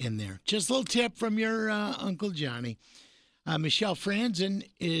in there. Just a little tip from your Uncle Johnny. Michelle Franzen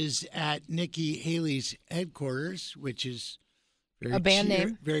is at Nikki Haley's headquarters, which is very a band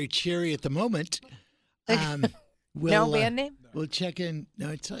name. Very cheery at the moment. No band name? We'll check in. No,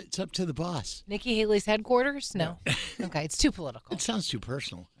 it's up to the boss. Nikki Haley's headquarters? No. Okay, it's too political. It sounds too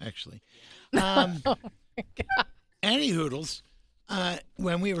personal, actually. Oh my God. Any hoodles,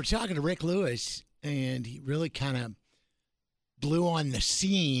 when we were talking to Rick Lewis, and he really kind of blew on the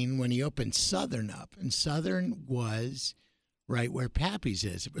scene when he opened Southern up. And Southern was right where Pappy's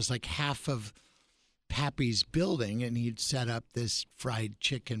is. It was like half of Pappy's building, and he'd set up this fried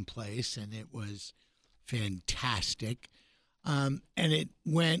chicken place, and it was fantastic. And it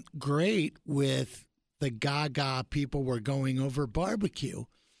went great with the Gaga people were going over barbecue.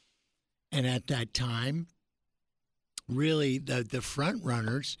 And at that time, really the front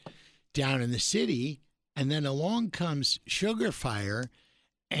runners down in the city, and then along comes Sugar Fire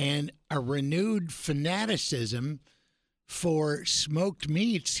and a renewed fanaticism for smoked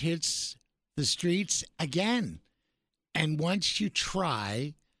meats hits the streets again. And once you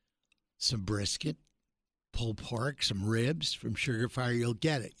try some brisket, pulled pork, some ribs from Sugar Fire, you'll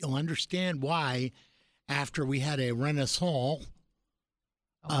get it. You'll understand why after we had a renaissance.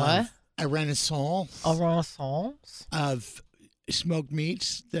 What? A renaissance. A renaissance? Of smoked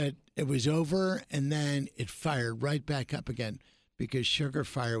meats, that it was over, and then it fired right back up again because Sugar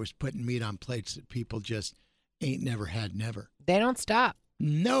Fire was putting meat on plates that people just ain't never had never. They don't stop.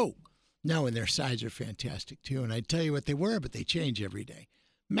 No, and their sides are fantastic too. And I tell you what they were, but they change every day.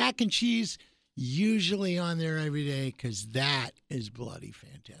 Mac and cheese, usually on there every day because that is bloody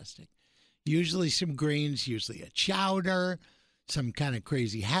fantastic. Usually some greens, usually a chowder, some kind of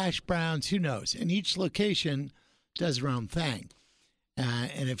crazy hash browns, who knows? And each location does their own thing.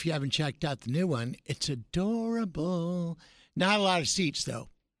 And if you haven't checked out the new one, it's adorable. Not a lot of seats, though.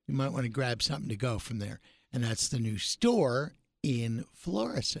 You might want to grab something to go from there. And that's the new store in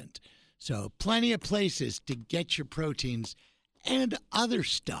Florissant. So plenty of places to get your proteins and other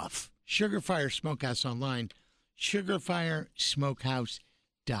stuff. Sugar Fire Smokehouse online,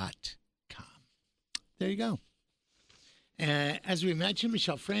 sugarfiresmokehouse.com. There you go. As we mentioned,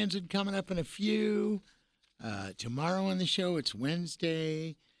 Michelle Franzen coming up in a few. Tomorrow on the show, it's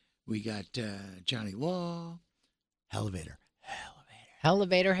Wednesday. We got Johnny Law. Elevator.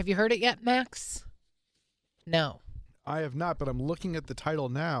 Have you heard it yet, Max? No. I have not, but I'm looking at the title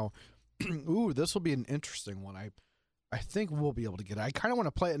now. Ooh, this will be an interesting one. I think we'll be able to get it. I kind of want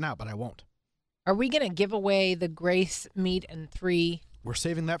to play it now, but I won't. Are we going to give away the Grace Meat and 3? We're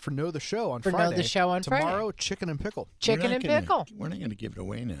saving that for Know the Show on Friday. For Know the Show on Friday. Tomorrow, chicken and pickle. Chicken and pickle. We're not going to give it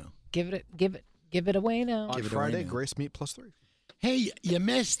away now. Give it away now. On Friday, Grace Meat plus 3. Hey, you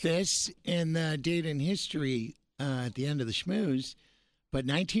missed this in the date in history at the end of the schmooze, but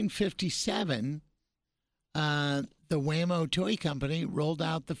 1957, the Wham-O Toy Company rolled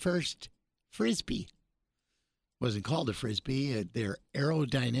out the first Frisbee. Wasn't called a Frisbee. Their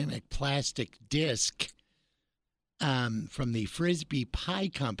aerodynamic plastic disc from the Frisbee Pie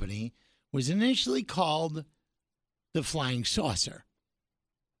Company was initially called the Flying Saucer.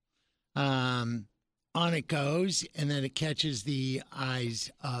 On it goes, and then it catches the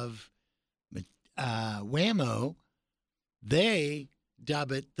eyes of Wham-O. They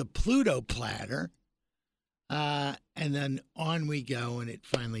dub it the Pluto Platter, and then on we go, and it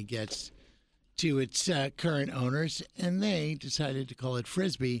finally gets to its current owners, and they decided to call it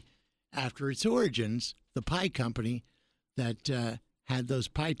Frisbee after its origins, the pie company that had those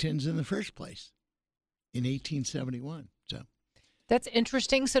pie tins in the first place in 1871. So that's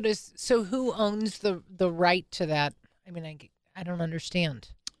interesting. So who owns the right to that? I mean, I don't understand.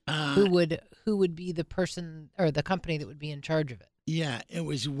 Who would be the person or the company that would be in charge of it? Yeah, it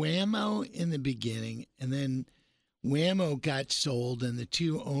was Wham-O in the beginning, and then Wham-O got sold, and the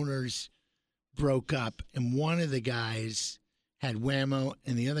two owners broke up, and one of the guys had Wham-O,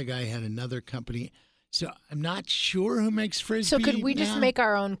 and the other guy had another company. So I'm not sure who makes Frisbee. So could we now. just make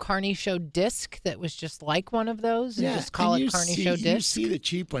our own CarneyShow disc that was just like one of those and just call it CarneyShow disc? You see the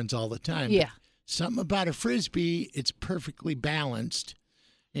cheap ones all the time. Yeah. Something about a Frisbee, it's perfectly balanced,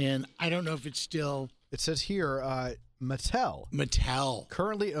 and I don't know if it's still. It says here, Mattel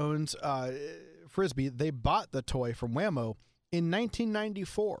currently owns Frisbee. They bought the toy from Wham-O in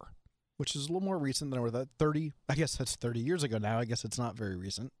 1994. Which is a little more recent than that 30. I guess that's 30 years ago now. I guess it's not very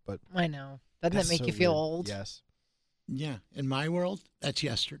recent, but I know. Doesn't that make you feel old? Yes. Yeah. In my world, that's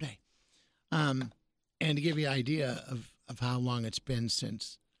yesterday. And to give you an idea of how long it's been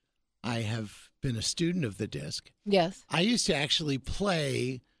since I have been a student of the disc. Yes. I used to actually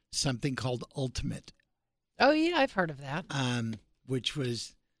play something called Ultimate. Oh yeah, I've heard of that. Which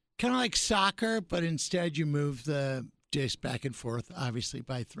was kind of like soccer, but instead you move the disc back and forth, obviously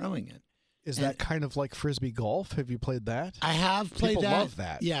by throwing it. Is that kind of like Frisbee golf? Have you played that? I have played People that. love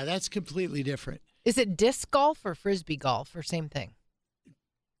that. Yeah, that's completely different. Is it disc golf or Frisbee golf or same thing?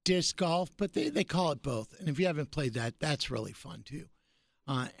 Disc golf, but they call it both. And if you haven't played that, that's really fun too.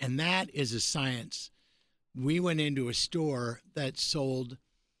 And that is a science. We went into a store that sold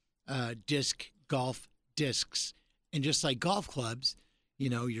disc golf discs. And just like golf clubs,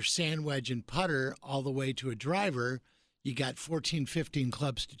 your sand wedge and putter all the way to a driver, you got 14, 15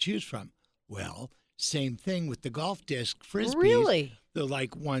 clubs to choose from. Well, same thing with the golf disc Frisbees. Really? They're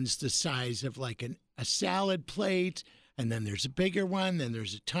like ones the size of like a salad plate, and then there's a bigger one, then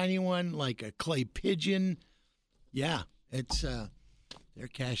there's a tiny one like a clay pigeon. Yeah, it's they're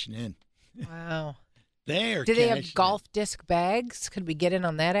cashing in. Wow. Do they have golf disc bags? Could we get in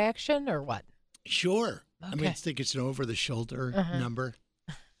on that action or what? Sure. Okay. I mean, I think it's an over-the-shoulder number.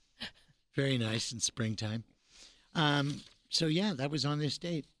 Very nice in springtime. So, yeah, that was on this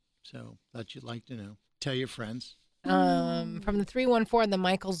date. So, thought you'd like to know. Tell your friends. From the 314 the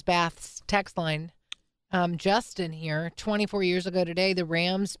Michaels Baths text line, Justin here, 24 years ago today, the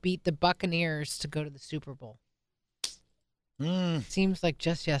Rams beat the Buccaneers to go to the Super Bowl. Seems like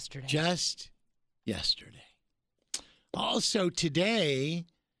just yesterday. Just yesterday. Also, today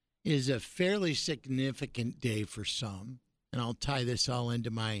is a fairly significant day for some, and I'll tie this all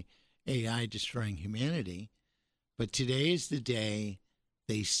into my AI destroying humanity. But today is the day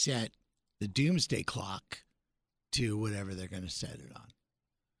they set the doomsday clock to whatever they're going to set it on.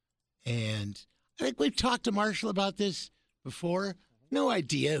 And I think we've talked to Marshall about this before. No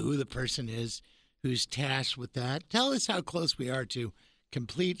idea who the person is who's tasked with that. Tell us how close we are to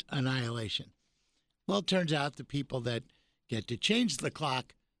complete annihilation. Well, it turns out the people that get to change the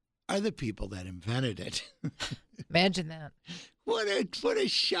clock are the people that invented it. Imagine that. What a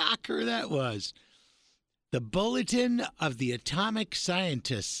shocker that was. The Bulletin of the Atomic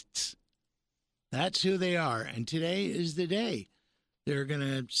Scientists. That's who they are. And today is the day. They're going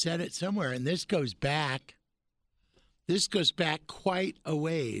to set it somewhere. And this goes back quite a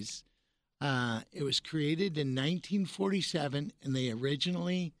ways. It was created in 1947, and they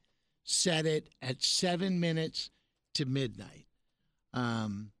originally set it at 7 minutes to midnight.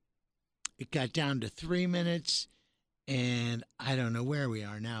 It got down to 3 minutes, and I don't know where we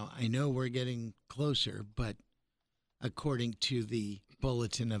are now. I know we're getting closer, but according to the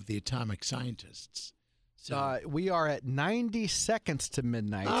Bulletin of the Atomic Scientists. So we are at 90 seconds to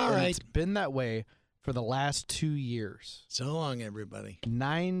midnight. All right. It's been that way for the last 2 years. So long, everybody.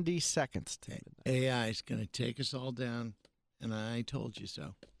 90 seconds to midnight. AI is going to take us all down, and I told you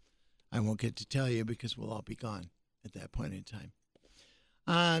so. I won't get to tell you because we'll all be gone at that point in time.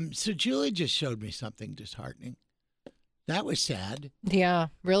 So Julie just showed me something disheartening. That was sad. Yeah,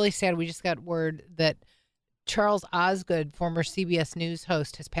 really sad. We just got word that Charles Osgood, former CBS News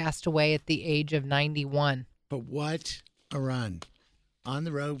host, has passed away at the age of 91. But what a run. On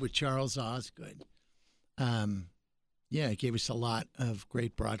the road with Charles Osgood. Yeah, it gave us a lot of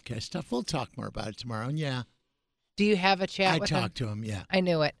great broadcast stuff. We'll talk more about it tomorrow. And yeah. Do you have a chat with him? I talked to him, yeah. I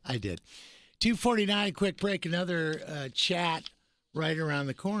knew it. I did. 2:49, quick break. Another chat right around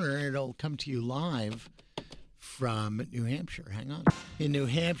the corner. It'll come to you live from New Hampshire. Hang on. In New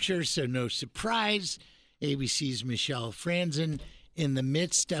Hampshire, so no surprise, ABC's Michelle Franzen in the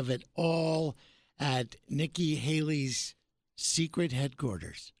midst of it all at Nikki Haley's secret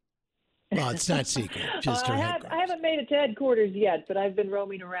headquarters. Well, it's not secret, just her headquarters. I haven't made it to headquarters yet, but I've been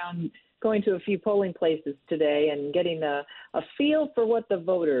roaming around, going to a few polling places today and getting a feel for what the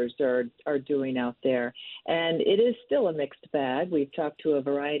voters are doing out there. And it is still a mixed bag. We've talked to a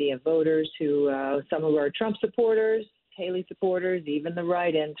variety of voters some who are Trump supporters, Haley supporters, even the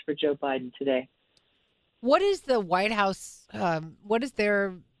write-ins for Joe Biden today. What is the White House, what is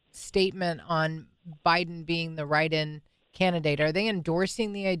their statement on Biden being the write-in candidate? Are they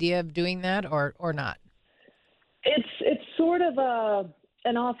endorsing the idea of doing that or not? It's sort of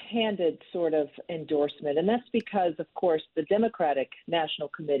an offhanded sort of endorsement, and that's because, of course, the Democratic National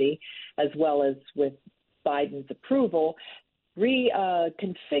Committee, as well as with Biden's approval,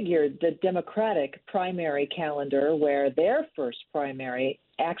 reconfigured the Democratic primary calendar, where their first primary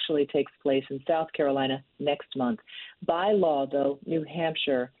actually takes place in South Carolina next month. By law, though, New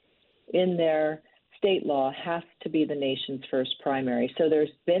Hampshire, in their state law, has to be the nation's first primary. So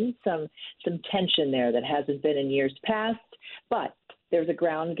there's been some tension there that hasn't been in years past, but there's a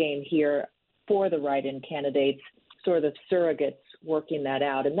ground game here for the write-in candidates, sort of surrogates working that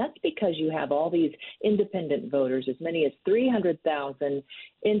out. And that's because you have all these independent voters, as many as 300,000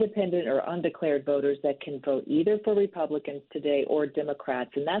 independent or undeclared voters that can vote either for Republicans today or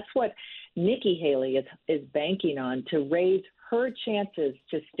Democrats. And that's what Nikki Haley is banking on to raise her chances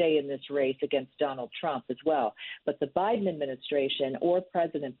to stay in this race against Donald Trump as well. But the Biden administration or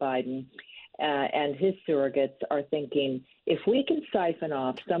President Biden and his surrogates are thinking, if we can siphon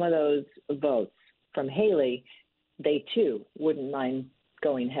off some of those votes from Haley, they too wouldn't mind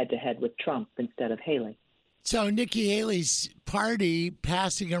going head-to-head with Trump instead of Haley. So Nikki Haley's party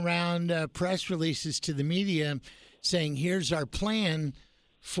passing around press releases to the media saying, here's our plan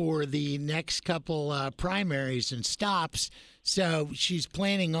for the next couple primaries and stops. So she's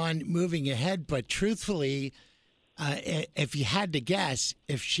planning on moving ahead. But truthfully, if you had to guess,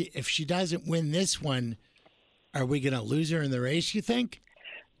 if she doesn't win this one, are we going to lose her in the race, you think?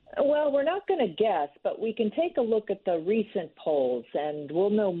 Well, we're not going to guess, but we can take a look at the recent polls, and we'll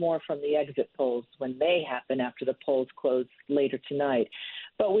know more from the exit polls when they happen after the polls close later tonight.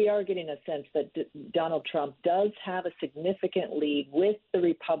 But we are getting a sense that Donald Trump does have a significant lead with the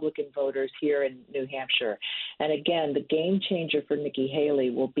Republican voters here in New Hampshire. And again, the game changer for Nikki Haley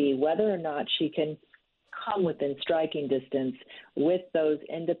will be whether or not she can come within striking distance with those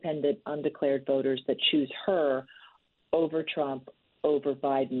independent, undeclared voters that choose her over Trump, over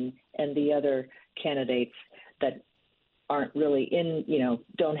Biden, and the other candidates that aren't really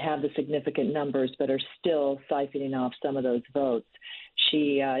don't have the significant numbers, but are still siphoning off some of those votes.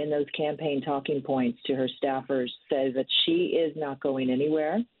 She, in those campaign talking points to her staffers, says that she is not going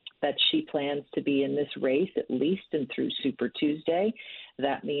anywhere, that she plans to be in this race at least and through Super Tuesday.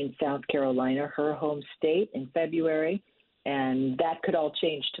 That means South Carolina, her home state, in February. And that could all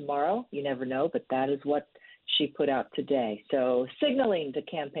change tomorrow. You never know, but that is what she put out today. So signaling to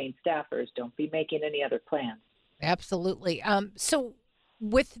campaign staffers, don't be making any other plans. Absolutely. So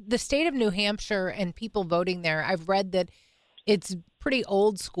with the state of New Hampshire and people voting there, I've read that it's pretty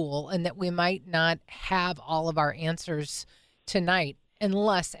old school and that we might not have all of our answers tonight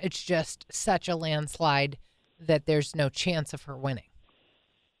unless it's just such a landslide that there's no chance of her winning.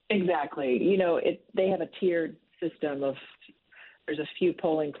 Exactly. They have a tiered system of there's a few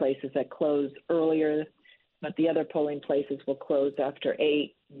polling places that close earlier, but the other polling places will close after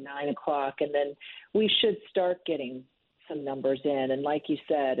 8, 9 o'clock, and then we should start getting some numbers in. And like you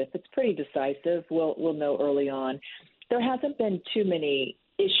said, if it's pretty decisive, we'll know early on. There hasn't been too many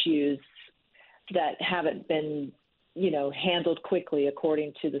issues that haven't been, handled quickly,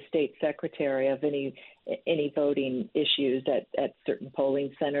 according to the state secretary, of any voting issues at certain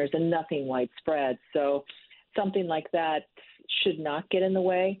polling centers, and nothing widespread. So something like that should not get in the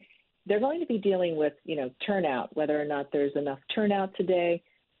way. They're going to be dealing with, turnout, whether or not there's enough turnout today.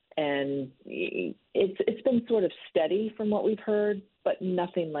 And it's been sort of steady from what we've heard, but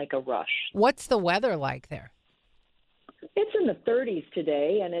nothing like a rush. What's the weather like there? It's in the 30s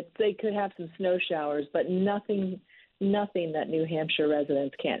today, and they could have some snow showers, but nothing that New Hampshire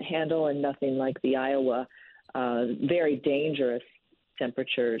residents can't handle, and nothing like the Iowa very dangerous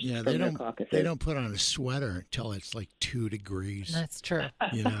temperatures Yeah, from their caucuses. They don't put on a sweater until it's like 2 degrees. That's true.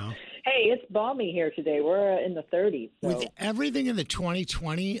 Hey, it's balmy here today. We're in the 30s. So. With everything in the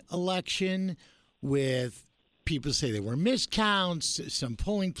 2020 election, with people say there were miscounts, some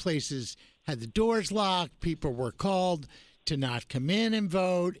polling places had the doors locked, people were called to not come in and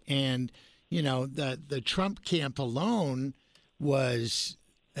vote, and the Trump camp alone was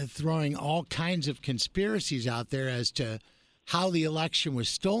throwing all kinds of conspiracies out there as to how the election was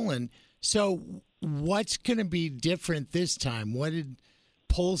stolen. So what's going to be different this time? What did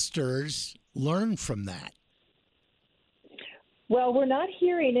pollsters learn from that? Well, we're not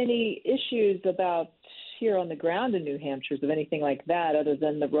hearing any issues about here on the ground in New Hampshire of anything like that, other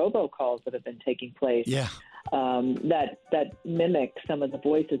than the robocalls that have been taking place. Yeah. That mimic some of the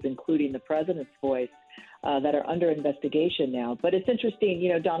voices, including the president's voice, that are under investigation now. But it's interesting,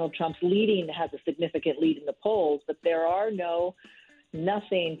 Donald Trump's has a significant lead in the polls, but there are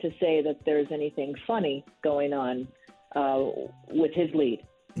nothing to say that there's anything funny going on with his lead.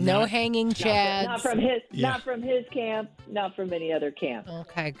 No hanging chads. Not from his camp, not from any other camp.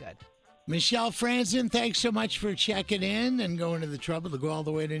 Okay, good. Michelle Franzen, thanks so much for checking in and going to the trouble to go all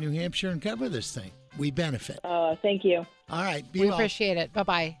the way to New Hampshire and cover this thing. We benefit. Thank you. All right. We appreciate it.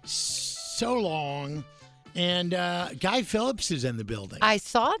 Bye-bye. So long. And Guy Phillips is in the building. I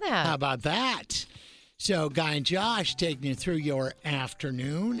saw that. How about that? So Guy and Josh taking you through your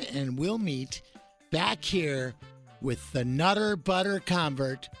afternoon, and we'll meet back here with the Nutter Butter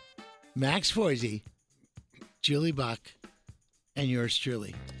Convert, Max Foisey, Julie Buck, and yours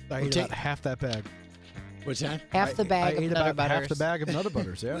truly. I ate about half that bag. What's that? Half the bag I of ate Nutter about half Butters. the bag of Nutter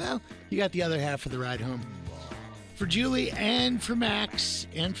Butters, yeah. Well, you got the other half of the ride home. For Julie and for Max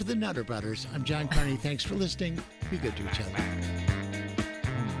and for the Nutter Butters, I'm John Carney. Thanks for listening. Be good to each other.